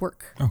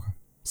work. Okay.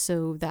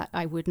 So that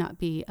I would not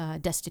be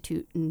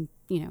destitute and,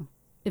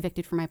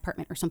 evicted from my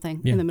apartment or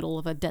something in the middle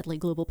of a deadly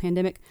global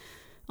pandemic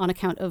on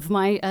account of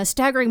my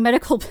staggering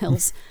medical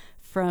bills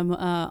from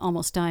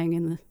almost dying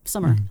in the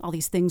summer. All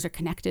these things are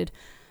connected.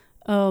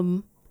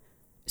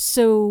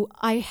 So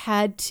I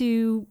had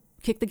to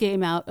kick the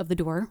game out of the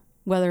door,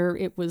 whether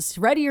it was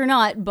ready or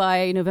not,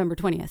 by November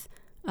 20th,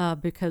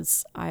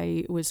 because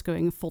I was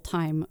going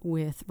full-time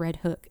with Red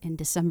Hook in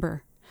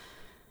December.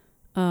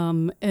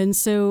 And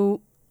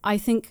so I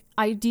think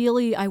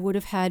ideally I would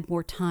have had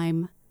more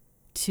time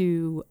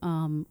to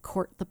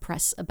court the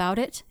press about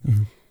it.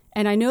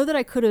 And I know that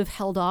I could have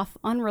held off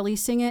on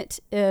releasing it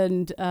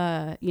and,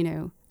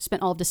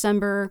 spent all of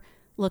December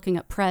looking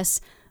up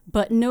press.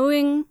 But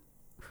knowing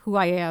who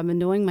I am and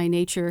knowing my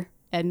nature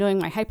and knowing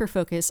my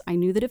hyperfocus, I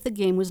knew that if the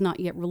game was not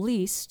yet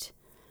released,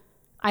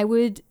 I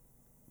would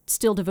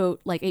still devote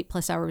like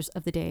 8+ hours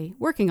of the day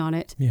working on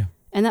it. Yeah.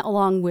 And that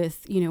along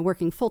with,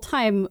 working full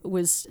time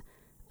was,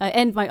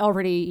 and my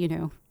already,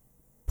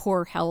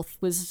 poor health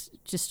was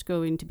just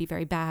going to be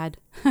very bad.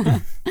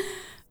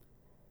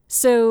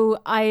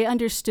 So I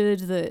understood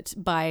that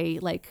by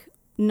like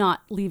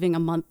not leaving a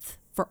month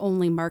for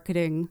only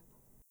marketing,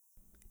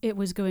 it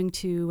was going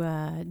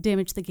to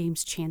damage the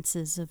game's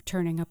chances of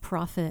turning a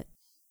profit.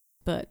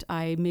 But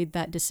I made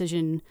that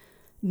decision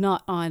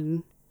not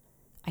on,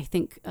 I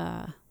think,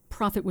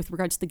 profit with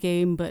regards to the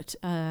game, but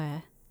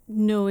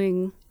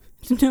knowing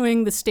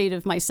the state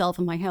of myself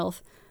and my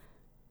health.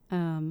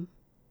 But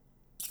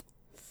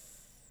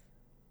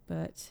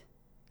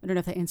I don't know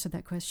if I answered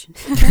that question.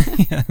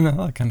 Yeah, no,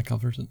 that kind of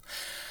covers it.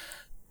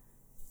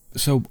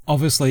 So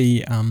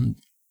obviously,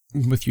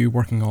 with you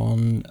working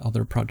on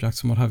other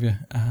projects and what have you,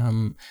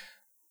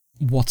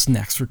 what's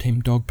next for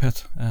Team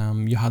Dogpit?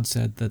 You had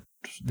said that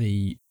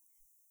the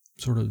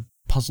sort of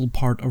puzzle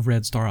part of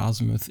Red Star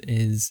Azimuth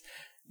is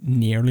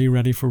nearly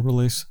ready for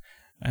release.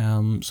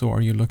 So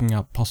are you looking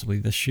at possibly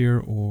this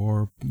year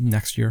or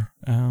next year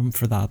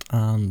for that?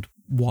 And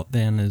what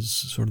then is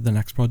sort of the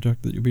next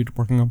project that you'll be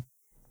working on?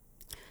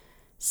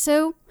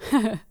 So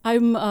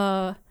I'm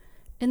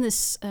in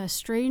this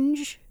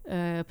strange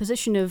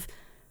position of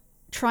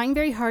trying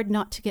very hard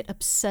not to get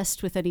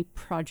obsessed with any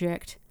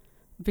project,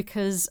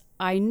 because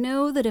I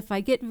know that if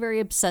I get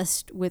very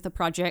obsessed with a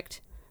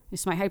project,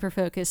 it's my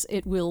hyperfocus,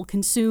 it will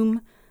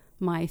consume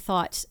my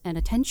thought and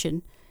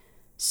attention.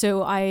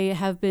 So I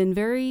have been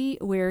very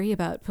wary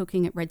about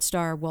poking at Red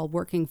Star while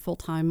working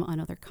full-time on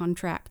other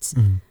contracts.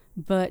 Mm-hmm.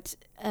 But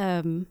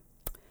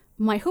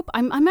my hope,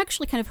 I'm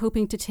actually kind of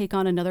hoping to take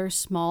on another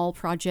small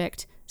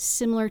project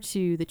similar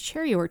to the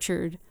Cherry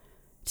Orchard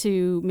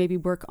to maybe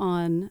work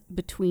on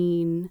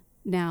between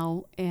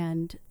now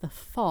and the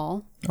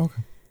fall.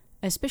 Okay.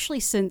 Especially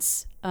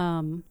since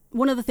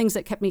one of the things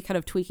that kept me kind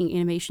of tweaking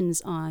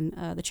animations on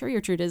the Cherry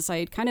Orchard is I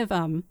had kind of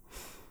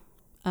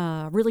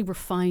really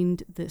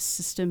refined this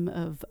system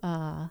of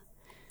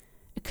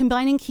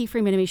combining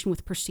keyframe animation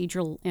with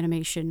procedural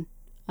animation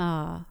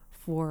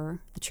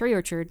for the Cherry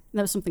Orchard. And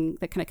that was something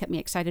that kind of kept me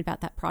excited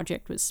about that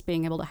project, was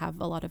being able to have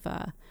a lot of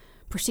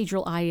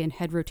procedural eye and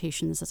head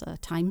rotations as a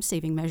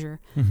time-saving measure.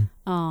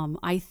 Mm-hmm.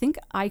 I think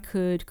I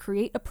could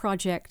create a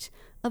project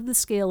of the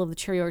scale of the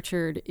Cherry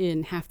Orchard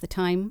in half the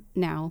time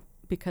now,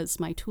 because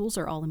my tools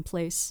are all in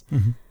place.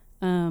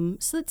 Mm-hmm.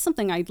 So that's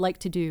something I'd like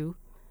to do,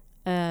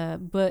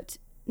 but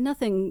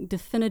nothing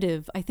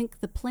definitive. I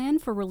think the plan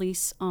for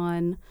release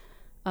on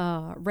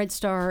Red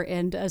Star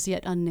and as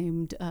yet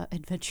unnamed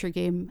adventure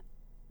game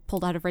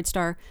pulled out of Red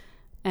Star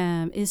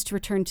is to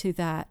return to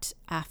that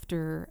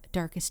after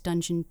Darkest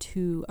Dungeon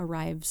 2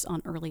 arrives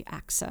on early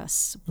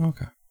access.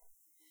 Okay.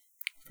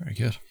 Very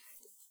good.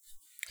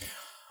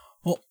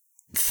 Well,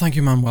 thank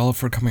you, Manuela,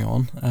 for coming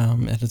on.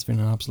 It has been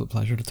an absolute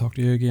pleasure to talk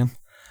to you again.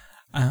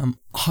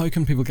 How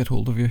can people get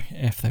hold of you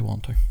if they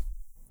want to?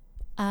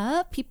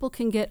 People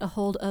can get a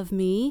hold of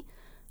me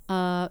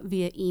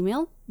via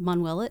email,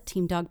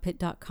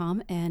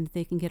 manuela@teamdogpit.com, and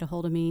they can get a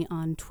hold of me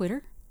on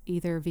Twitter,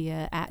 either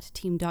via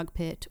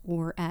 @teamdogpit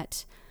or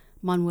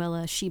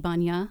 @Manuela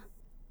Shibanya.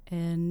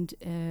 And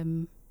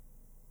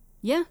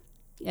yeah,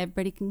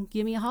 everybody can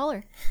give me a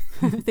holler.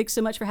 Thanks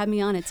so much for having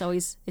me on. It's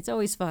always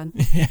fun.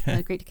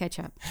 Yeah. Great to catch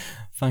up.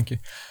 Thank you.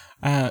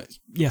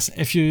 Yes,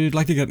 if you'd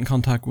like to get in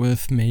contact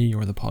with me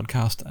or the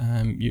podcast,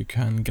 you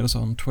can get us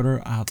on Twitter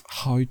at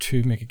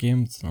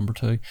HowToMakeAGame. It's number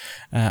 2.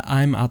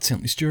 I'm at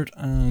Saintly Stewart,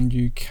 and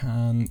you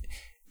can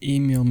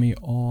email me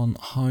on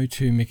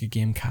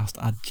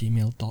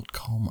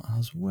howtomakeagamecast@gmail.com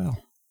as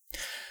well.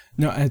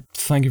 No,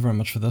 thank you very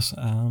much for this.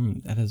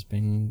 It has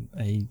been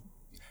a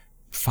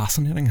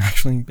fascinating,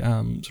 actually,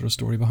 sort of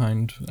story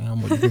behind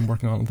what you've been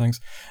working on and things,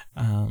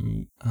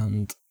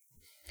 and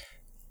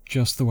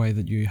just the way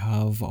that you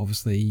have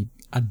obviously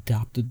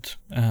adapted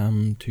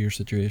to your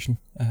situation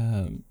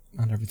and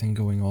everything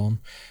going on,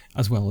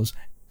 as well as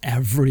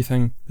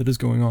everything that is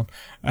going on,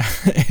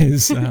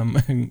 is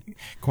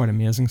quite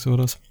amazing. So it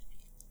is.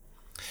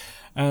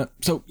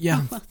 So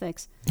yeah. Well,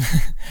 thanks.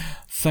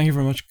 Thank you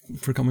very much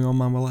for coming on,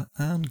 Manuela,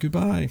 and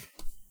goodbye.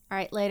 All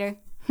right, later.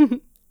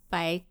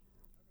 Bye.